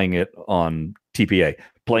when we're playing it on TPA.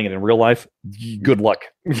 Playing it in real life, good luck.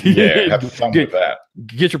 Yeah, have fun with that.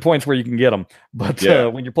 Get your points where you can get them. But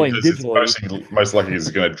when you're playing digitally, most likely it's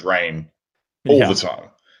going to drain all the time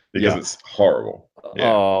because it's horrible.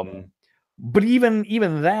 Yeah. But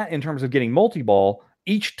even that, in terms of getting multi-ball,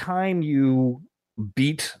 each time you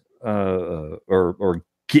beat or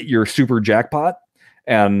get your super jackpot,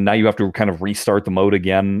 and now you have to kind of restart the mode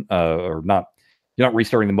again, or not. You're not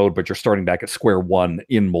restarting the mode, but you're starting back at square one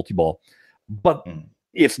in multi-ball. But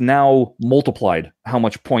it's now multiplied how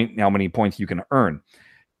many points you can earn.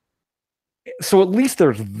 So at least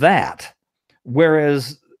there's that.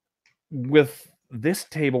 Whereas with this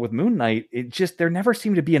table with Moon Knight, there never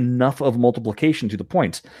seemed to be enough of multiplication to the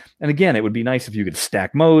points. And again, it would be nice if you could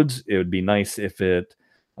stack modes. It would be nice if it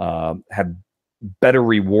had better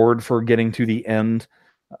reward for getting to the end.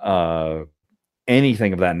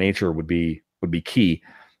 Anything of that nature would be key.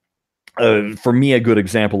 For me, a good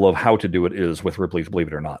example of how to do it is with Ripley's Believe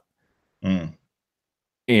It or Not.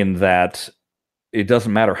 In that it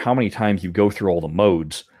doesn't matter how many times you go through all the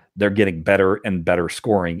modes, they're getting better and better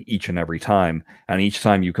scoring each and every time. And each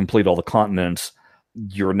time you complete all the continents,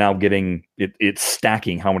 you're now getting it's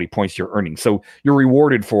stacking how many points you're earning. So you're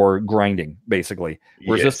rewarded for grinding, basically.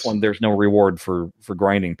 Whereas this one, there's no reward for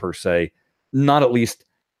grinding per se. Not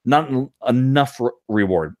enough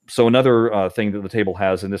reward. So another thing that the table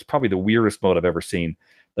has, and this is probably the weirdest mode I've ever seen,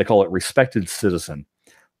 they call it Respected Citizen.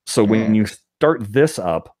 So when you start this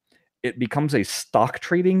up, it becomes a stock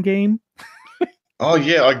trading game. Oh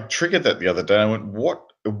yeah, I triggered that the other day. I went,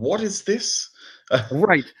 what is this?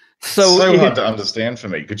 Right. So hard to understand for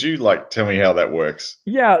me. Could you tell me how that works?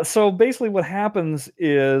 Yeah. So basically what happens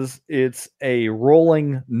is it's a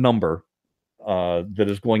rolling number that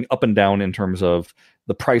is going up and down in terms of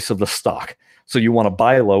the price of the stock. So you want to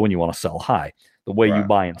buy low and you want to sell high. The way you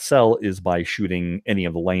buy and sell is by shooting any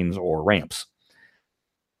of the lanes or ramps.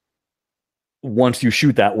 Once you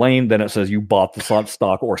shoot that lane, then it says you bought the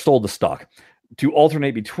stock or sold the stock. To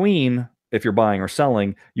alternate between, if you're buying or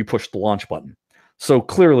selling, you push the launch button. So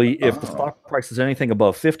clearly, if the stock price is anything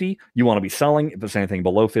above 50, you want to be selling. If it's anything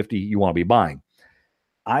below 50, you want to be buying.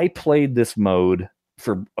 I played this mode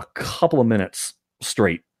for a couple of minutes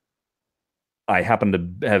straight. I happen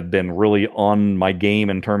to have been really on my game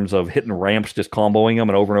in terms of hitting ramps, just comboing them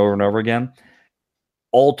and over and over again.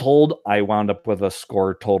 All told, I wound up with a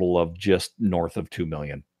score total of just north of 2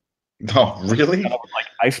 million. Oh, really? And I was like,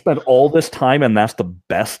 I spent all this time, and that's the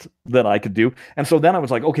best that I could do. And so then I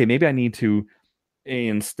was like, okay, maybe I need to,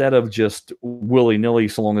 instead of just willy nilly,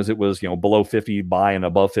 so long as it was below 50 buy and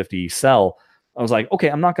above 50 sell. I was like, okay,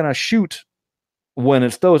 I'm not going to shoot when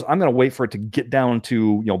it's those. I'm going to wait for it to get down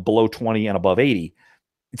to below 20 and above 80,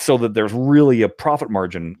 so that there's really a profit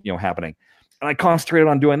margin happening. And I concentrated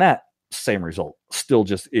on doing that. Same result. Still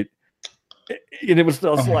just it was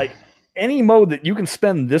just like, any mode that you can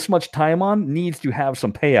spend this much time on needs to have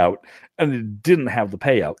some payout, and it didn't have the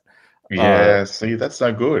payout. Yeah, see, that's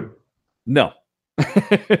no good. No.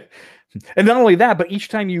 And not only that, but each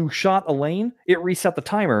time you shot a lane, it reset the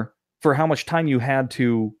timer for how much time you had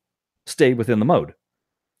to stay within the mode.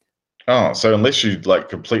 Oh, so unless you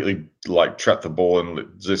completely trapped the ball and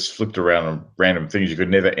just flipped around on random things, you could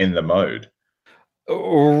never end the mode.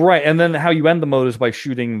 Right, and then how you end the mode is by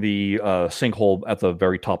shooting the sinkhole at the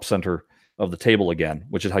very top center of the table again,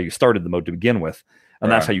 which is how you started the mode to begin with,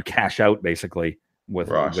 and that's how you cash out basically with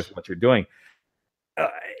what you're doing.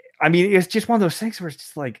 I mean, it's just one of those things where it's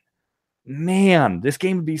just like, man, this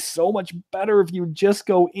game would be so much better if you just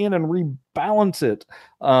go in and rebalance it.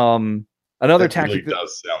 Another tactic really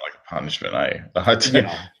does sound like a punishment, eh?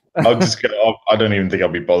 I'll just go. I don't even think I'll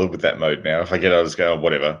be bothered with that mode now. If I get it, I'll just go,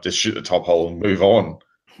 whatever, just shoot the top hole and move on.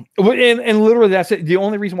 And literally, that's it. The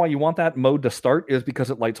only reason why you want that mode to start is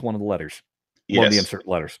because it lights one of the letters, one of the insert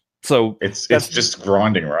letters. So it's just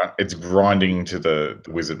grinding, right? It's grinding to the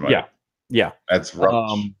wizard mode. Yeah. That's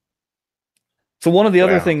rubbish. So one of the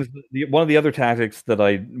other things, one of the other tactics that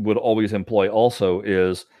I would always employ also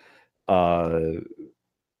is,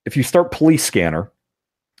 if you start police scanner,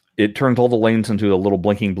 it turns all the lanes into a little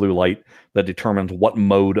blinking blue light that determines what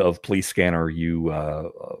mode of police scanner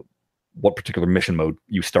what particular mission mode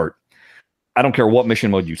you start. I don't care what mission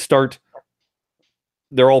mode you start.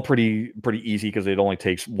 They're all pretty easy because it only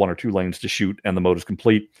takes 1 or 2 lanes to shoot and the mode is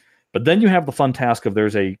complete. But then you have the fun task of,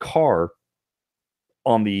 there's a car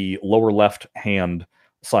on the lower left hand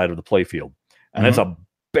side of the playfield, and it's a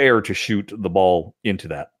bear to shoot the ball into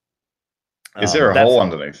that. Is there a hole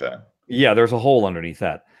underneath that? Yeah, there's a hole underneath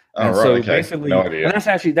that. Oh, and right, so basically, no idea. And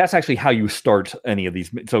that's actually how you start any of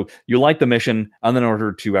these. So you light the mission, and then in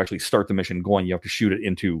order to actually start the mission going, you have to shoot it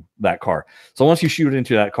into that car. So once you shoot it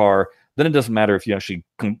into that car, then it doesn't matter if you actually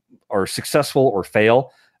are successful or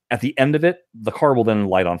fail. At the end of it, the car will then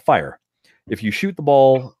light on fire. If you shoot the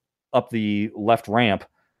ball up the left ramp,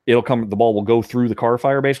 the ball will go through the car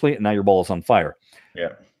fire basically, and now your ball is on fire.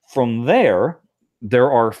 Yeah. From there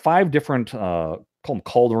are 5 different call them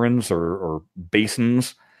cauldrons or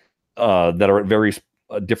basins that are at various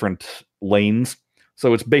different lanes.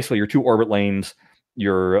 So it's basically your 2 orbit lanes,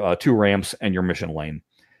 your 2 ramps, and your mission lane.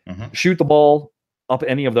 Shoot the ball up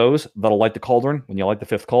any of those, that'll light the cauldron. When you light the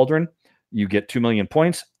 5th cauldron, you get 2 million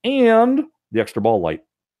points and the extra ball light.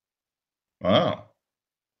 Wow.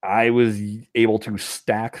 I was able to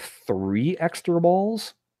stack 3 extra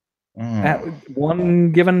balls at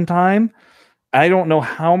one given time. I don't know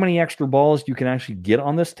how many extra balls you can actually get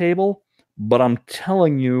on this table, but I'm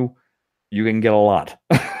telling you, you can get a lot.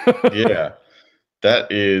 Yeah. That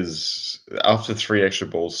is, after 3 extra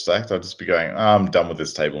balls stacked, I'll just be going, I'm done with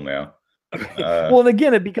this table now. Well, and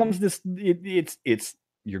again, it becomes this, it's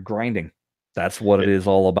you're grinding. That's what it is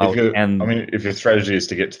all about. And I mean, if your strategy is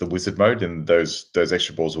to get to the wizard mode, then those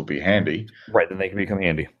extra balls will be handy. Right, then they can become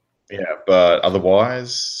handy. Yeah, but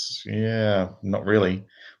otherwise, not really.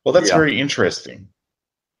 Well, that's very interesting.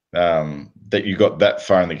 That you got that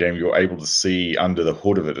far in the game, you're able to see under the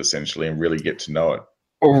hood of it essentially and really get to know it.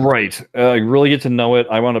 Right, you really get to know it.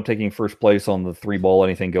 I wound up taking first place on the 3 ball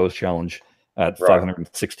anything goes challenge at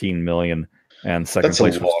 516 million, and second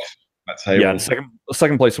place was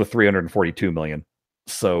second place with 342 million.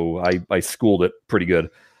 So I schooled it pretty good.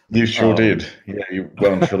 You sure did. Yeah, you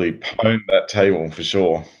well and truly pwned that table for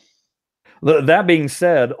sure. That being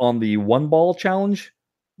said, on the 1 ball challenge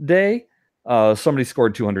day, somebody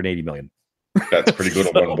scored 280 million. That's pretty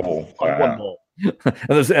good on 1 ball. On 1 ball.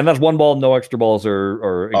 and that's 1 ball. No extra balls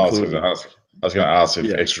are included. I was going to ask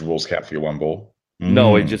if extra balls count for your 1 ball.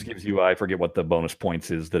 No, it just gives you, I forget what the bonus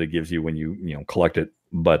points is that it gives you when you collect it.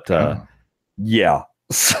 But yeah.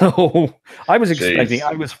 So I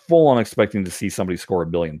was full on expecting to see somebody score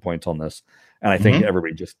 1 billion points on this. And I think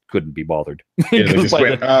everybody just couldn't be bothered. Yeah, they just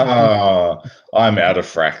went, I'm out of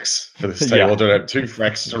fracks for this table. I don't have 2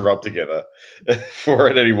 fracks to rub together for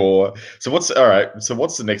it anymore. So what's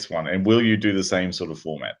the next one? And will you do the same sort of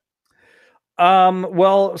format?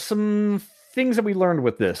 Well, some things that we learned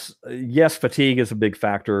with this. Yes, fatigue is a big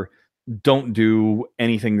factor. Don't do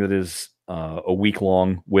anything that is a week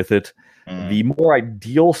long with it. The more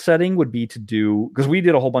ideal setting would be to do, because we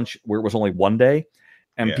did a whole bunch where it was only one day,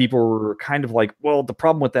 and people were kind of like, well, the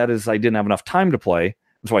problem with that is I didn't have enough time to play,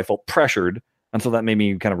 and so I felt pressured, and so that made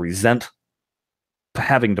me kind of resent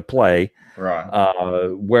having to play.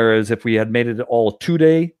 Right. Whereas if we had made it all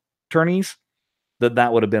 2-day tourneys,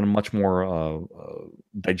 that would have been much more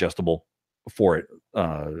digestible for it.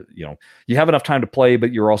 You have enough time to play,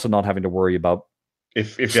 but you're also not having to worry about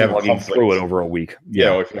if you have a conflict through it over a week.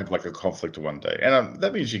 Or if you have like a conflict one day, and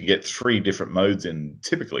that means you can get 3 different modes in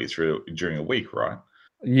typically during a week, right?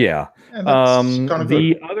 Yeah.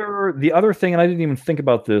 The other thing, and I didn't even think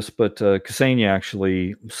about this, but Ksenia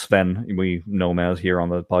actually, Sven, we know him as here on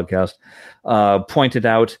the podcast, pointed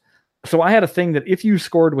out. So I had a thing that if you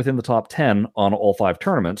scored within the top 10 on all 5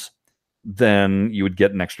 tournaments, then you would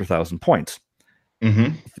get an extra 1,000 points.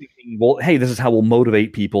 Mm-hmm. Thinking, well, hey, this is how we'll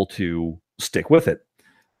motivate people to stick with it.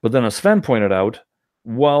 But then as Sven pointed out,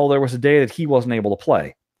 well, there was a day that he wasn't able to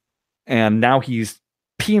play. And now he's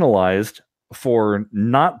penalized for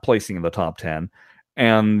not placing in the top 10,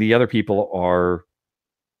 and the other people are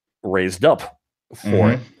raised up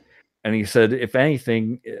for it. And he said, if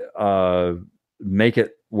anything, make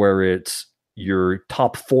it where it's your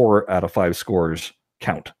top 4 out of 5 scores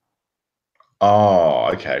count. Oh,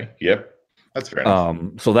 okay. Yep. That's fair enough.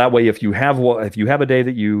 So that way, if you have a day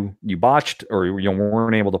that you botched or you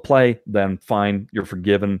weren't able to play, then fine, you're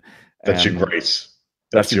forgiven. That's your grace.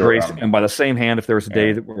 That's your grace. And by the same hand, if there's a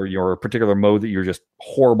day where you're a particular mode that you're just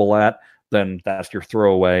horrible at, then that's your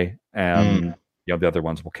throwaway, and the other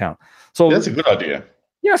ones will count. So that's a good idea.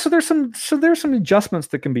 Yeah. So there's some adjustments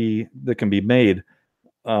that can be made.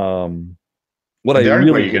 The only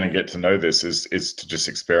way you're going to get to know this is to just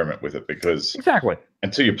experiment with it, because exactly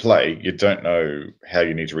until you play, you don't know how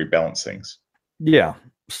you need to rebalance things. Yeah.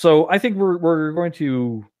 So I think we're going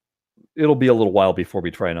to. It'll be a little while before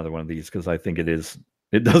we try another one of these, because I think it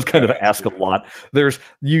does kind of ask a lot. There's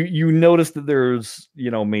you notice that there's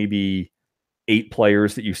maybe 8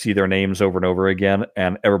 players that you see their names over and over again,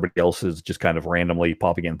 and everybody else is just kind of randomly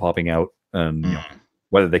popping in, popping out, and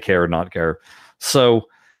whether they care or not care. So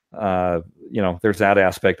there's that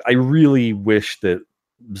aspect. I really wish that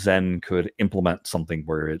Zen could implement something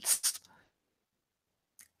where it's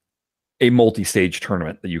a multi-stage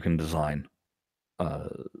tournament that you can design,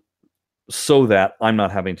 so that I'm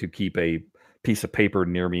not having to keep a piece of paper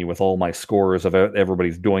near me with all my scores of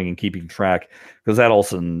everybody's doing and keeping track, because that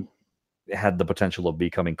also had the potential of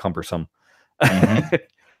becoming cumbersome. Yeah,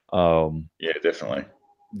 definitely.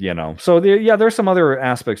 So there's some other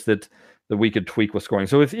aspects that we could tweak with scoring.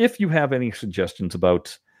 So if you have any suggestions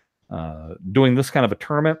about doing this kind of a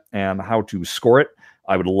tournament and how to score it,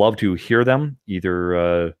 I would love to hear them.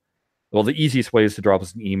 Either the easiest way is to drop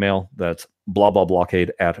us an email. That's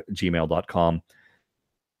blahblahblockade@gmail.com.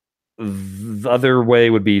 The other way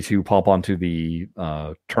would be to pop onto the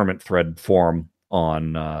tournament thread forum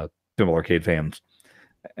on Pinball Arcade Fans,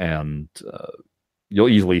 and you'll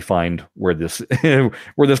easily find where this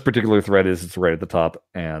particular thread is. It's right at the top,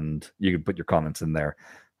 and you can put your comments in there.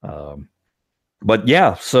 But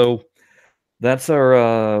yeah, so that's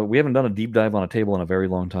our. We haven't done a deep dive on a table in a very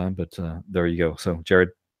long time, but there you go. So Jared,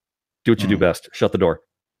 do what you do best. Shut the door.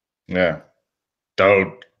 Yeah.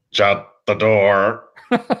 Don't shut the door.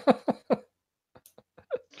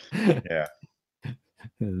 Yeah. It's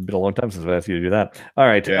been a long time since I asked you to do that. All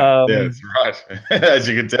right. Yeah, that's right. As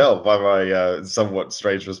you can tell by my somewhat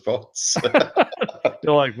strange response.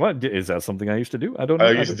 You're like, what? Is that something I used to do? I don't know.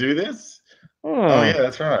 I used to do this? Oh, yeah,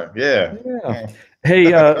 that's right. Yeah.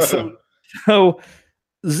 Hey, so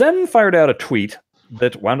Zen fired out a tweet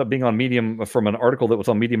that wound up being on Medium from an article that was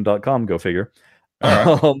on medium.com, go figure.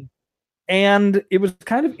 Right. And it was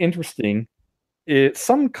kind of interesting. It's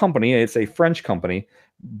some company, it's a French company,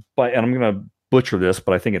 and I'm going to butcher this,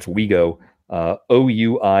 but I think it's Ouigo,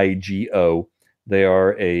 Ouigo. They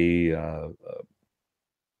are a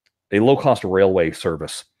low-cost railway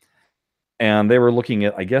service. And they were looking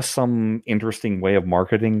at, I guess, some interesting way of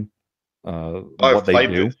marketing what they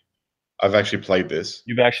do. I've actually played this.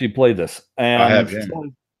 You've actually played this. And I have, yeah.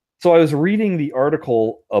 So I was reading the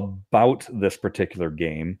article about this particular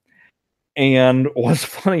game, and what's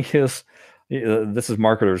funny is, this is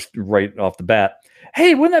marketers right off the bat.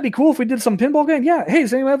 Hey, wouldn't that be cool if we did some pinball game? Yeah. Hey,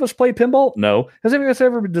 has anyone of us played pinball? No. Has anyone else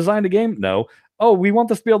ever designed a game? No. Oh, we want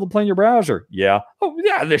this to be able to play in your browser. Yeah. Oh,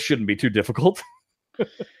 yeah, this shouldn't be too difficult.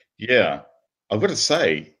 Yeah. I've got to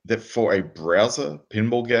say that for a browser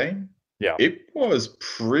pinball game, it was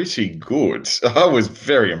pretty good. I was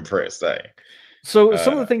very impressed, So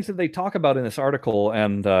some of the things that they talk about in this article,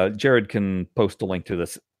 and Jared can post a link to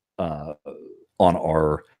this on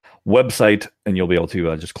our website, and you'll be able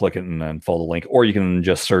to just click it and then follow the link, or you can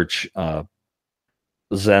just search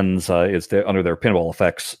Zen's. It's under their Pinball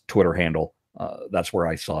Effects Twitter handle. That's where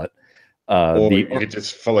I saw it. Or you could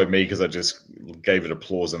just follow me because I just gave it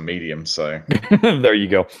applause on Medium. So there you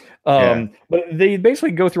go. But they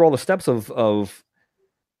basically go through all the steps of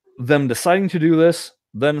them deciding to do this,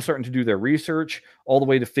 then starting to do their research, all the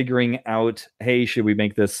way to figuring out, hey, should we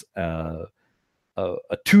make this a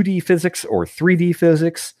 2D physics or 3D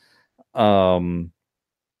physics? And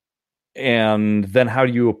then how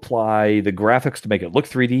do you apply the graphics to make it look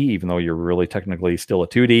 3D, even though you're really technically still a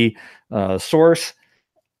 2D source?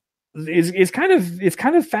 It's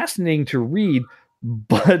kind of fascinating to read,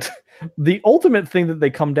 but the ultimate thing that they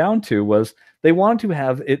come down to was they wanted to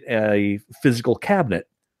have it a physical cabinet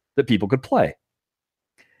that people could play.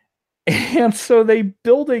 And so they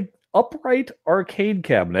build a upright arcade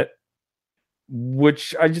cabinet,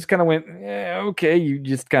 which I just kind of went, okay, you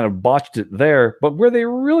just kind of botched it there. But where they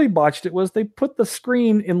really botched it was they put the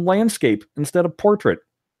screen in landscape instead of portrait.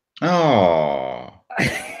 Oh.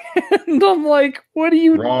 And I'm like, what are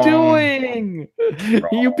you doing? Wrong.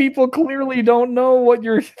 You people clearly don't know what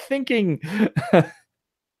you're thinking.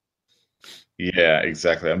 Yeah,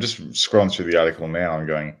 exactly. I'm just scrolling through the article now and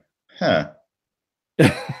going, huh.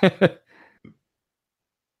 Yeah,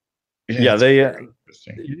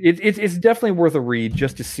 it's definitely worth a read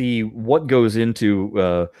just to see what goes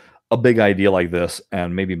into a big idea like this,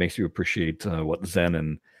 and maybe makes you appreciate what Zen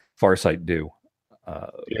and Farsight do.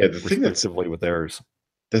 The thing that's with theirs.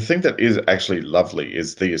 The thing that is actually lovely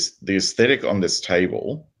is the aesthetic on this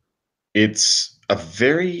table. It's a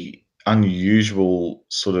very unusual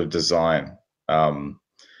sort of design. It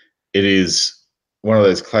is one of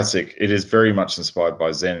those classic. It is very much inspired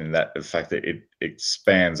by Zen in that the fact that it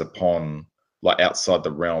expands upon, like, outside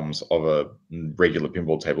the realms of a regular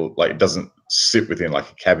pinball table. Like, it doesn't sit within like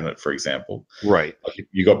a cabinet, for example. Right. Like,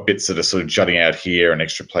 you got bits that are sort of jutting out here and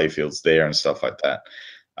extra play fields there and stuff like that.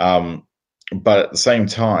 But at the same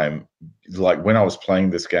time, like, when I was playing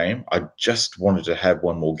this game, I just wanted to have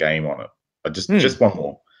one more game on it. Just one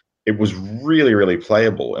more. It was really, really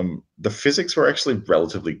playable, and the physics were actually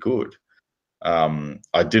relatively good.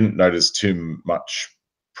 I didn't notice too much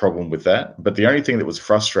problem with that, but the only thing that was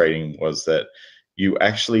frustrating was that you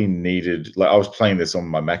actually needed, like, I was playing this on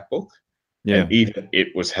my MacBook, and even it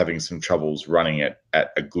was having some troubles running it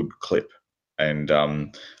at a good clip. And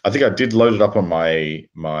I think I did load it up on my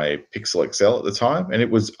Pixel XL at the time, and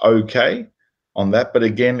it was okay on that. But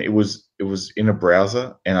again, it was in a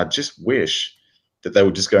browser, and I just wish that they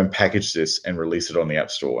would just go and package this and release it on the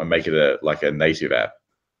App Store and make it a native app,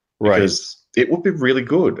 because it would be really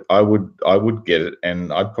good. I would get it,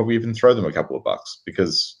 and I'd probably even throw them a couple of bucks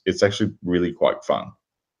because it's actually really quite fun.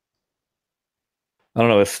 I don't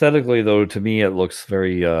know. Aesthetically, though, to me, it looks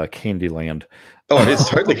very Candyland. Oh, it is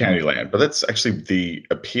totally Candyland, but that's actually the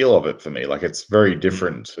appeal of it for me. Like, it's very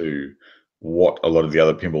different to what a lot of the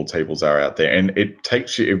other pinball tables are out there, and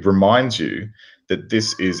it reminds you that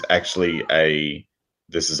this is actually a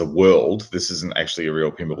world. This isn't actually a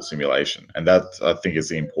real pinball simulation, and that, I think, is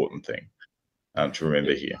the important thing to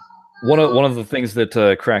remember here. One of the things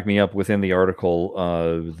that cracked me up within the article,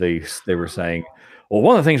 they were saying, well,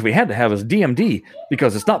 one of the things we had to have is DMD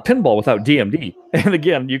because it's not pinball without DMD. And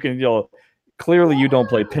again, you can, clearly you don't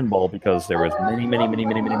play pinball because there was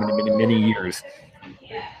many years.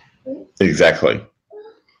 Exactly.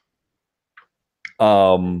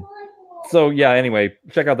 So yeah, anyway,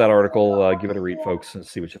 check out that article, give it a read, folks, and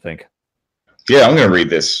see what you think. Yeah, I'm going to read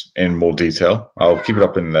this in more detail. I'll keep it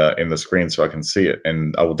up in the screen so I can see it,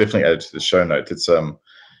 and I will definitely add it to the show notes. It's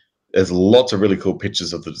there's lots of really cool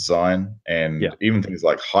pictures of the design, and even things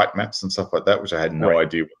like height maps and stuff like that, which I had no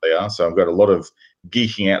idea what they are. So I've got a lot of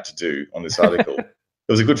geeking out to do on this article. It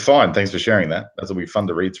was a good find. Thanks for sharing that. That'll be fun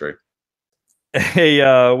to read through. Hey,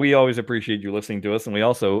 we always appreciate you listening to us, and we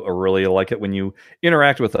also really like it when you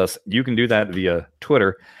interact with us. You can do that via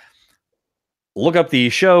Twitter. Look up the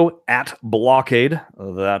show at Blockade.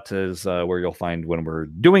 That is where you'll find when we're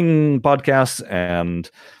doing podcasts and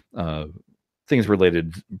things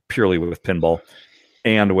related purely with pinball,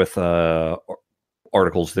 and with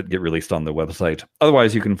articles that get released on the website.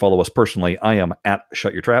 Otherwise, you can follow us personally. I am at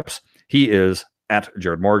Shut Your Traps. He is at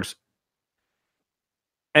Jared Morgs.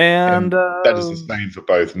 And that is the same for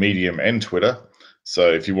both Medium and Twitter.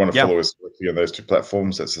 So if you want to follow us on those two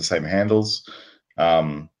platforms, that's the same handles.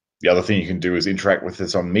 The other thing you can do is interact with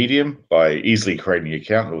us on Medium by easily creating an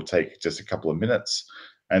account. It will take just a couple of minutes.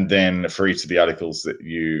 And then for each of the articles that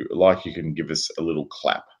you like, you can give us a little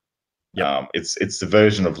clap. Yep. It's the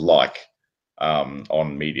version of like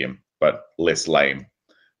on Medium, but less lame.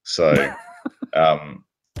 So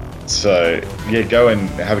So yeah, go and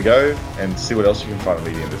have a go and see what else you can find on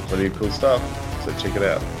Medium. There's plenty of cool stuff. So check it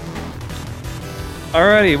out.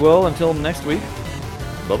 Alrighty, well, until next week.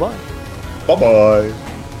 Bye-bye. Bye-bye.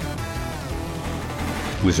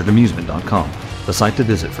 WizardAmusement.com, the site to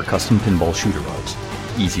visit for custom pinball shooter rods.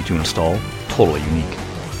 Easy to install, totally unique.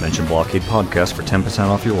 Mention Blockade Podcast for 10%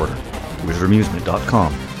 off your order.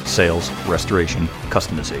 WizardAmusement.com, sales, restoration,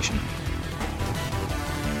 customization.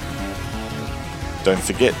 Don't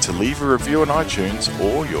forget to leave a review on iTunes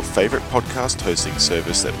or your favorite podcast hosting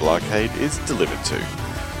service that Blockade is delivered to.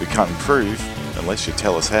 We can't improve unless you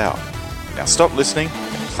tell us how. Now stop listening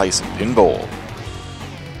and play some pinball.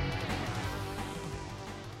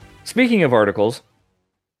 Speaking of articles,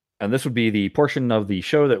 and this would be the portion of the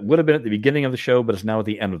show that would have been at the beginning of the show, but is now at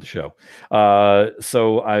the end of the show.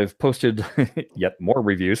 So I've posted yet more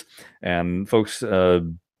reviews, and folks,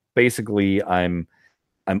 basically, I'm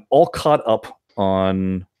all caught up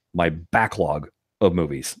on my backlog of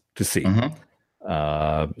movies to see.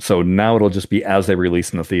 So now it'll just be as they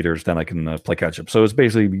release in the theaters, then I can play catch up. So it's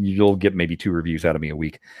basically, you'll get maybe 2 reviews out of me a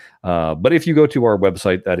week. But if you go to our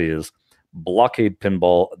website, that is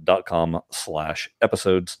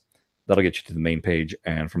blockadepinball.com/episodes, that'll get you to the main page.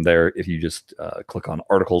 And from there, if you just click on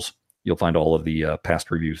articles, you'll find all of the past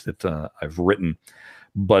reviews that I've written.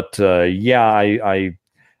 But yeah, I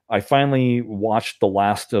finally watched the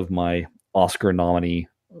last of my Oscar nominee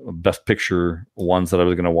Best Picture ones that I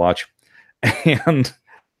was going to watch, and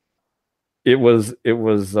it was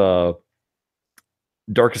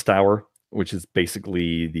Darkest Hour, which is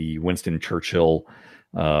basically the Winston Churchill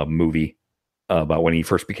movie about when he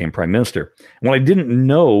first became prime minister. And what I didn't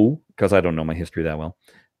know, because I don't know my history that well,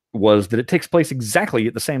 was that it takes place exactly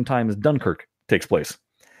at the same time as Dunkirk takes place.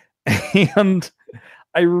 And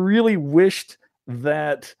I really wished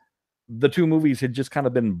that the 2 movies had just kind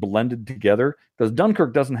of been blended together, because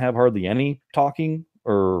Dunkirk doesn't have hardly any talking,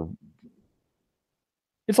 or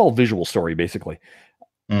it's all visual story basically.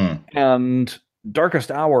 And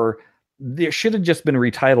Darkest Hour, there should have just been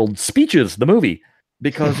retitled Speeches, the movie,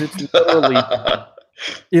 because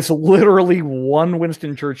it's literally one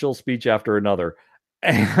Winston Churchill speech after another,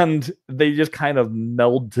 and they just kind of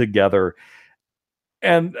meld together.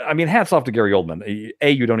 And I mean, hats off to Gary Oldman.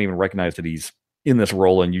 You don't even recognize that he's in this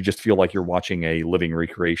role, and you just feel like you're watching a living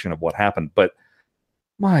recreation of what happened. But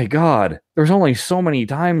my God, there's only so many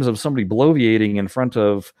times of somebody bloviating in front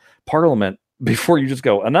of Parliament before you just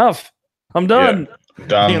go, enough, I'm done. Yeah,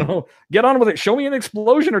 done. You know, get on with it. Show me an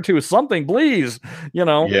explosion or two, something, please. You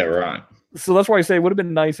know. Yeah, right. So that's why I say it would have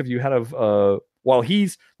been nice if you had while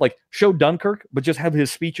he's like, show Dunkirk, but just have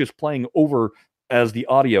his speeches playing over as the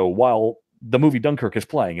audio while the movie Dunkirk is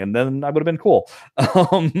playing, and then I would have been cool.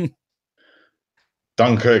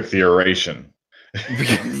 Dunkirk, the oration.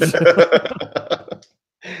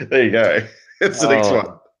 There you go. It's the next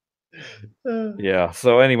one. Yeah.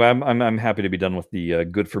 So anyway, I'm happy to be done with the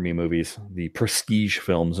good for me movies, the prestige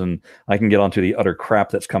films, and I can get onto the utter crap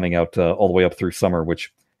that's coming out all the way up through summer,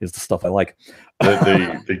 which is the stuff I like.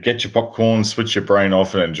 the get your popcorn, switch your brain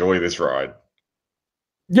off, and enjoy this ride.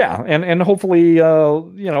 Yeah, and hopefully,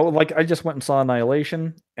 like I just went and saw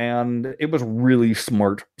Annihilation, and it was really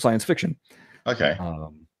smart science fiction. Okay.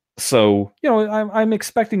 So I'm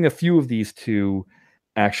expecting a few of these to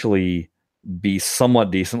actually be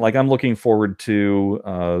somewhat decent. Like I'm looking forward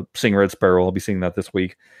to Sing Red Sparrow. I'll be seeing that this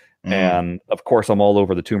week, and of course I'm all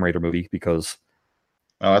over the Tomb Raider movie, because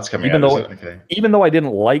that's coming even out. Even though I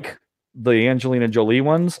didn't like the Angelina Jolie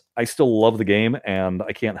ones, I still love the game, and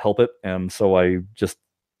I can't help it, and so I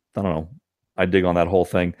don't know, I dig on that whole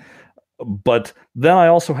thing. But then I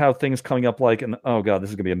also have things coming up like, and oh God,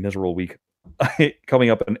 this is gonna be a miserable week. Coming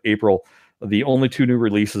up in April, the only 2 new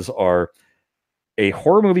releases are a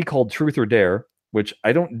horror movie called Truth or Dare, which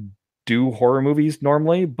I don't do horror movies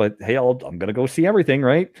normally, but hey, I'm gonna go see everything,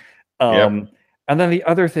 right? And then the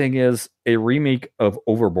other thing is a remake of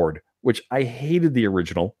Overboard, which I hated the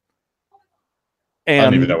original. And I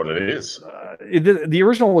don't even know what it is. The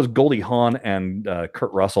original was Goldie Hawn and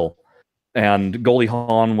Kurt Russell. And Goldie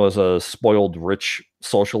Hawn was a spoiled rich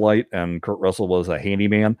socialite, and Kurt Russell was a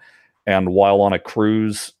handyman. And while on a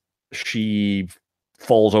cruise, she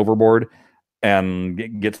falls overboard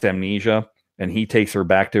and gets amnesia. And he takes her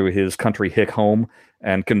back to his country hick home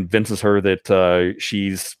and convinces her that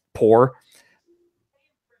she's poor.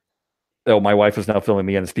 Oh, my wife is now filling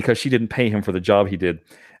me in. It's because she didn't pay him for the job he did.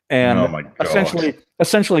 And oh my God.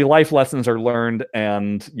 essentially life lessons are learned,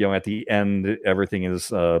 and at the end everything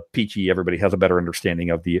is peachy. Everybody has a better understanding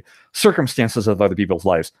of the circumstances of other people's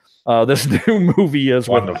lives. This new movie is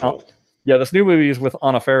wonderful. This new movie is with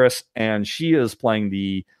Anna Faris, and she is playing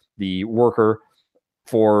the worker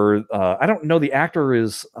for I don't know, the actor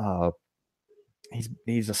is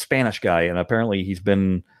he's a Spanish guy, and apparently he's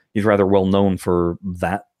rather well known for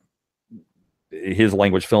that, his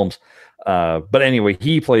language films. But anyway,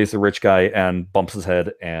 he plays the rich guy and bumps his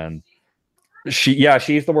head, and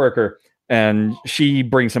she's the worker, and she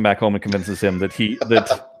brings him back home and convinces him that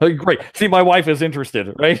great. See, my wife is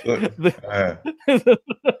interested, right?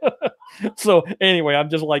 So anyway, I'm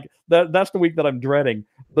just like that's the week that I'm dreading.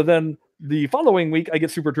 But then the following week I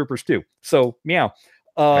get Super Troopers 2. So meow.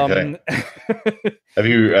 Okay. Have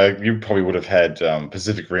you probably would have had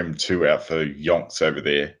Pacific Rim 2 out for yonks over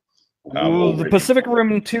there? The Pacific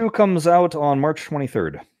Rim 2 comes out on March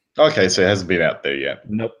 23rd. Okay, so it hasn't been out there yet.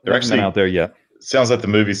 Nope, it hasn't been out there yet. Sounds like the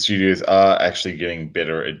movie studios are actually getting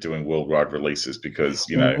better at doing worldwide releases because,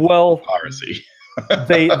 piracy.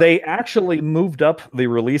 they actually moved up the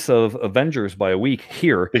release of Avengers by a week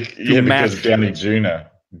here. Because Downey Jr.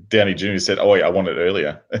 said, "Oh, wait, I want it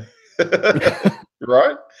earlier."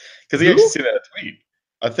 Right? Because he actually sent out a tweet.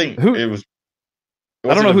 I think it was.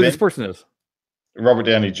 I don't know who this person is. Robert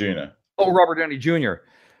Downey Jr. Oh, Robert Downey Jr.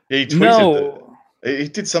 He tweeted he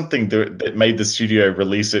did something that made the studio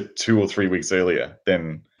release it 2 or 3 weeks earlier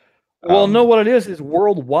than. Well, no, what it is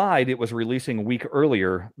worldwide it was releasing a week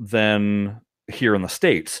earlier than here in the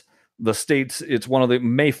States. The States, it's one of the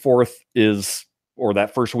May 4th or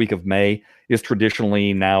that first week of May is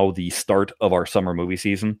traditionally now the start of our summer movie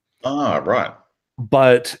season. Ah, right.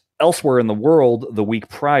 But elsewhere in the world, the week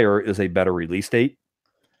prior is a better release date.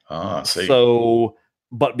 Ah, see. So,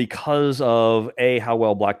 but because of A, how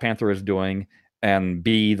well Black Panther is doing, and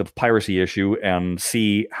B, the piracy issue, and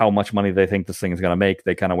C, how much money they think this thing is going to make,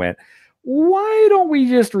 they kind of went, why don't we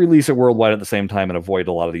just release it worldwide at the same time and avoid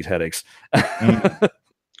a lot of these headaches?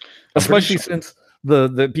 Especially since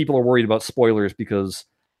the people are worried about spoilers, because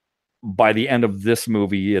by the end of this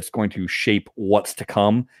movie, it's going to shape what's to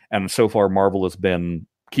come. And so far, Marvel has been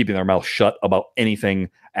keeping their mouth shut about anything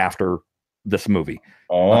after this movie.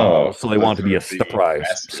 So they want it to be a surprise.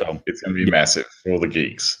 Massive. So it's going to be massive for all the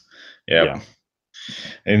geeks. Yeah.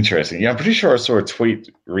 Interesting. Yeah, I'm pretty sure I saw a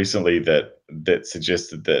tweet recently that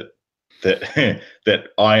suggested that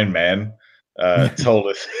Iron Man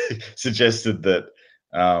suggested that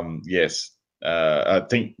I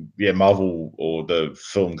think Marvel or the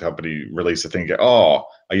film company released a thing. Are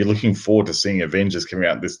you looking forward to seeing Avengers coming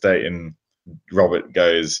out this day? And Robert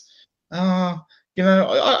goes,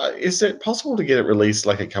 is it possible to get it released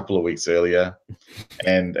like a couple of weeks earlier?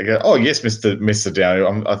 And I go, oh yes, Mr.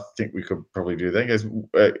 Downey, I think we could probably do that. He goes,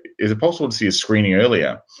 is it possible to see a screening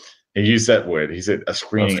earlier? He used that word. He said a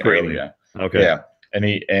screening earlier. Okay. Yeah.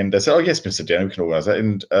 And I said, oh yes, Mr. Downey, we can organize that.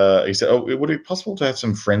 And he said, oh, would it be possible to have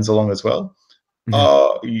some friends along as well?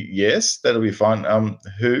 Yes, that'll be fine.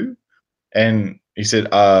 Who? And he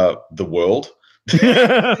said, the world.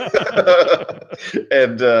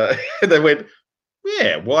 And they went,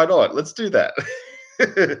 yeah, why not? Let's do that.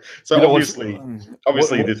 So obviously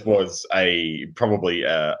this was probably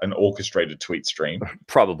an orchestrated tweet stream.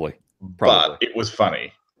 Probably. But it was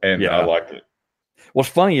funny, and I liked it. What's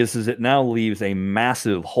funny is it now leaves a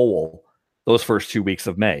massive hole those first 2 weeks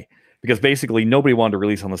of May, because basically nobody wanted to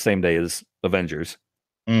release on the same day as Avengers.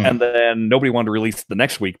 And then nobody wanted to release the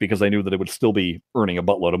next week because they knew that it would still be earning a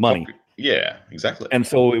buttload of money. Yeah, exactly. And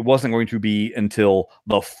so it wasn't going to be until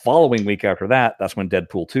the following week after that. That's when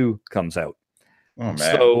Deadpool 2 comes out. Oh, man.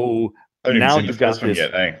 So now you've got this.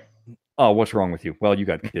 Yet, eh? Oh, what's wrong with you? Well, you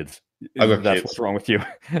got kids. That's kids. What's wrong with you.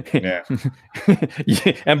 Yeah.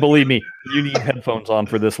 And believe me, you need headphones on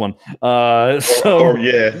for this one. Yeah.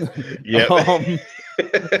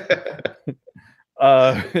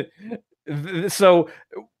 So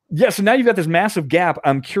now you've got this massive gap.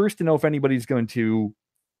 I'm curious to know if anybody's going to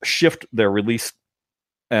shift their release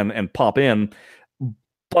and pop in,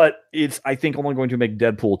 but it's, I think, only going to make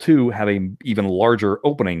Deadpool 2 have an even larger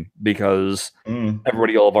opening, because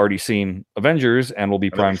everybody will have already seen Avengers and will be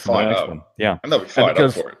primed for the next one. Yeah. And they'll be fired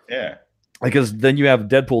up for it. Yeah. Because then you have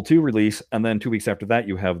Deadpool 2 release, and then 2 weeks after that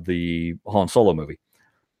you have the Han Solo movie.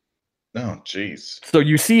 Oh, jeez. So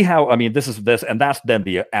you see how, I mean, this, and that's then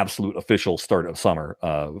the absolute official start of summer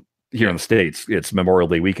here in the States. It's Memorial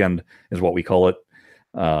Day weekend is what we call it.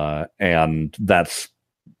 And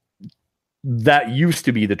that used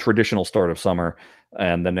to be the traditional start of summer.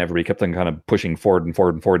 And then everybody kept on kind of pushing forward and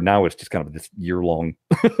forward and forward. Now it's just kind of this year-long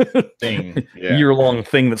thing, year-long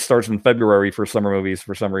thing that starts in February for summer movies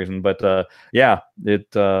for some reason. But it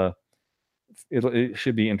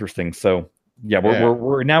should be interesting. So,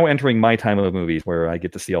 we're now entering my time of movies where I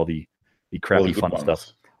get to see all the crappy fun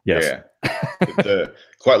stuff. Yes. Yeah.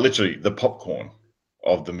 Quite literally the popcorn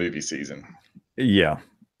of the movie season. Yeah.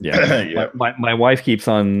 Yeah. Yeah. My wife keeps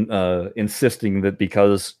on insisting that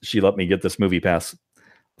because she let me get this movie pass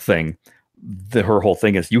thing, her whole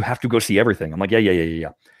thing is you have to go see everything. I'm like, yeah.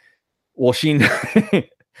 Well,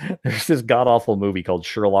 there's this god awful movie called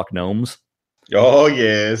Sherlock Gnomes. Oh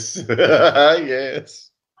yes. Yes.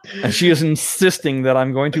 And she is insisting that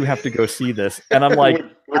I'm going to have to go see this. And I'm like,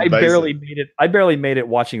 I barely made it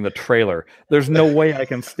watching the trailer. There's no way I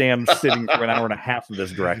can stand sitting for an hour and a half of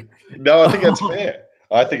this dreck. No, I think that's fair.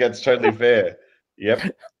 I think that's totally fair.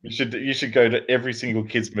 Yep. You should go to every single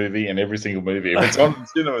kids movie and every single movie. If it's on in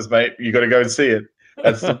cinemas, mate, you got to go and see it.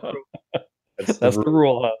 That's the rule. That's the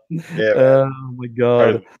rule. Yeah. Oh my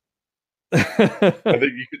god. I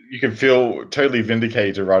think you can feel totally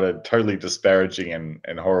vindicated to write a totally disparaging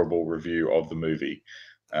and horrible review of the movie.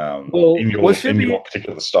 In your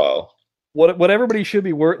particular style. What everybody should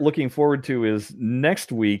be looking forward to is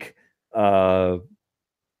next week.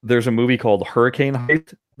 There's a movie called Hurricane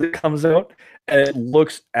Heist that comes out, and it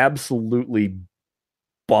looks absolutely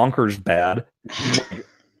bonkers bad.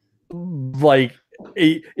 Like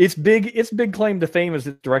its big claim to fame is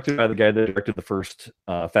it's directed by the guy that directed the first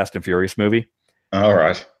Fast and Furious movie. All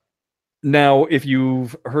right. Now, if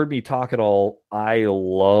you've heard me talk at all, I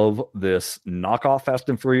love this knockoff Fast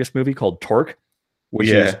and Furious movie called Torque, which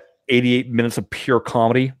is 88 minutes of pure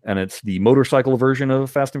comedy, and it's the motorcycle version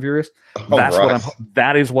of Fast and Furious.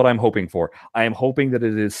 That is what I'm hoping for. I am hoping that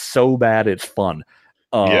it is so bad it's fun.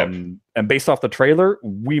 And based off the trailer,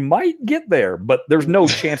 we might get there, but there's no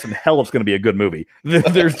chance in hell it's going to be a good movie.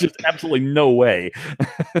 There's just absolutely no way.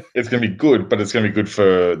 It's going to be good, but it's going to be good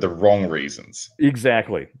for the wrong reasons.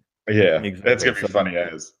 Exactly. Yeah, exactly. That's going to be funny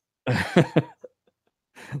as.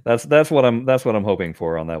 That's what I'm hoping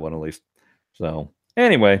for on that one, at least. So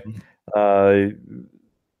anyway, and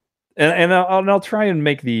I'll try and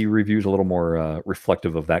make the reviews a little more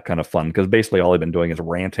reflective of that kind of fun, because basically all I've been doing is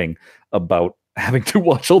ranting about having to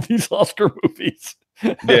watch all these Oscar movies.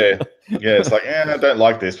 yeah, it's like, I don't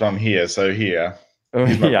like this, but I'm here, so here.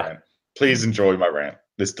 Here's my rant. Please enjoy my rant.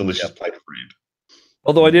 This delicious plate of rant.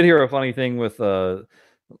 Although I did hear a funny thing with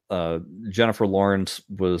Jennifer Lawrence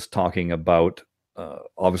was talking about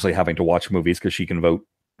obviously having to watch movies because she can vote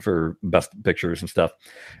for best pictures and stuff,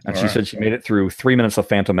 and she said she made it through 3 minutes of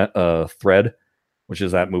Phantom Thread, which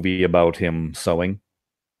is that movie about him sewing.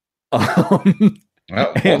 And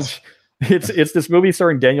it's this movie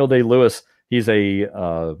starring Daniel Day-Lewis. He's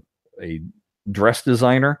a dress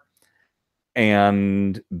designer,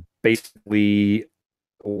 and basically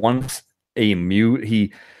once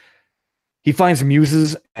he finds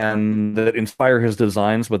muses and that inspire his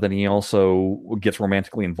designs, but then he also gets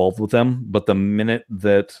romantically involved with them. But the minute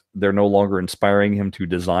that they're no longer inspiring him to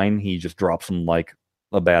design, he just drops them like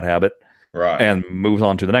a bad habit, and moves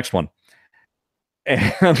on to the next one.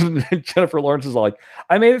 And Jennifer Lawrence is like,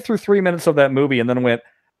 I made it through 3 minutes of that movie and then went,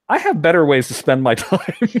 I have better ways to spend my time.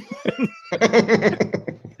 I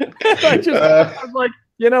was like,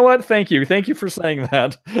 you know what? Thank you for saying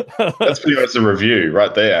that. That's pretty much a review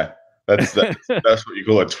right there. That's what you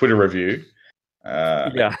call a Twitter review.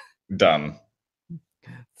 Done.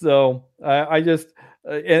 So I just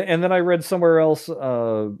and then I read somewhere else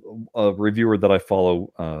a reviewer that I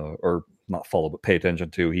follow or not follow but pay attention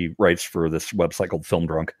to. He writes for this website called Film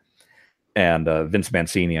Drunk, and Vince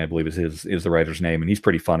Mancini, I believe, is the writer's name, and he's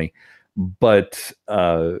pretty funny. But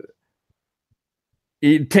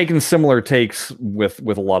taking similar takes with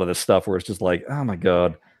a lot of this stuff, where it's just like, oh my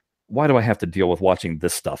god, why do I have to deal with watching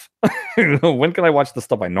this stuff? When can I watch the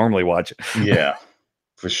stuff I normally watch? Yeah,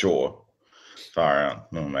 for sure. Far out.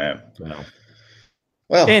 Oh man. No.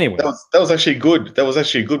 Well, anyway, that was actually good. That was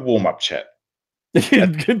actually a good warm up chat.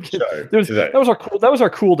 That was our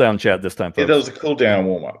cool down chat this time, folks. Yeah, that was a cool down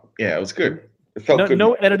warm up. Yeah, it was good. It felt good.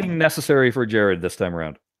 No editing necessary for Jared this time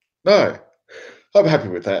around. No, I'm happy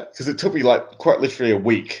with that, because it took me like quite literally a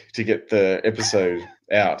week to get the episode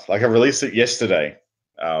out. Like I released it yesterday,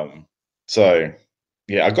 so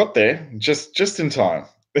yeah, I got there just in time,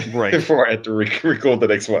 right before I had to record the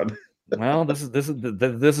next one. Well, this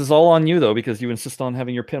is all on you though, because you insist on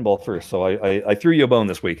having your pinball first. So I threw you a bone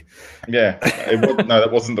this week. Yeah, that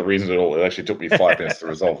wasn't the reason at all. It actually took me 5 minutes to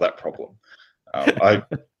resolve that problem. I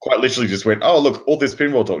quite literally just went, oh look, all this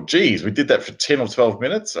pinball talk. Geez, we did that for 10 or 12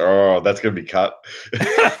 minutes. Oh, that's going to be cut.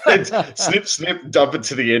 snip, dump it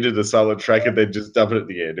to the end of the silent track, and then just dump it at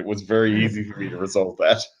the end. It was very easy for me to resolve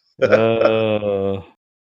that.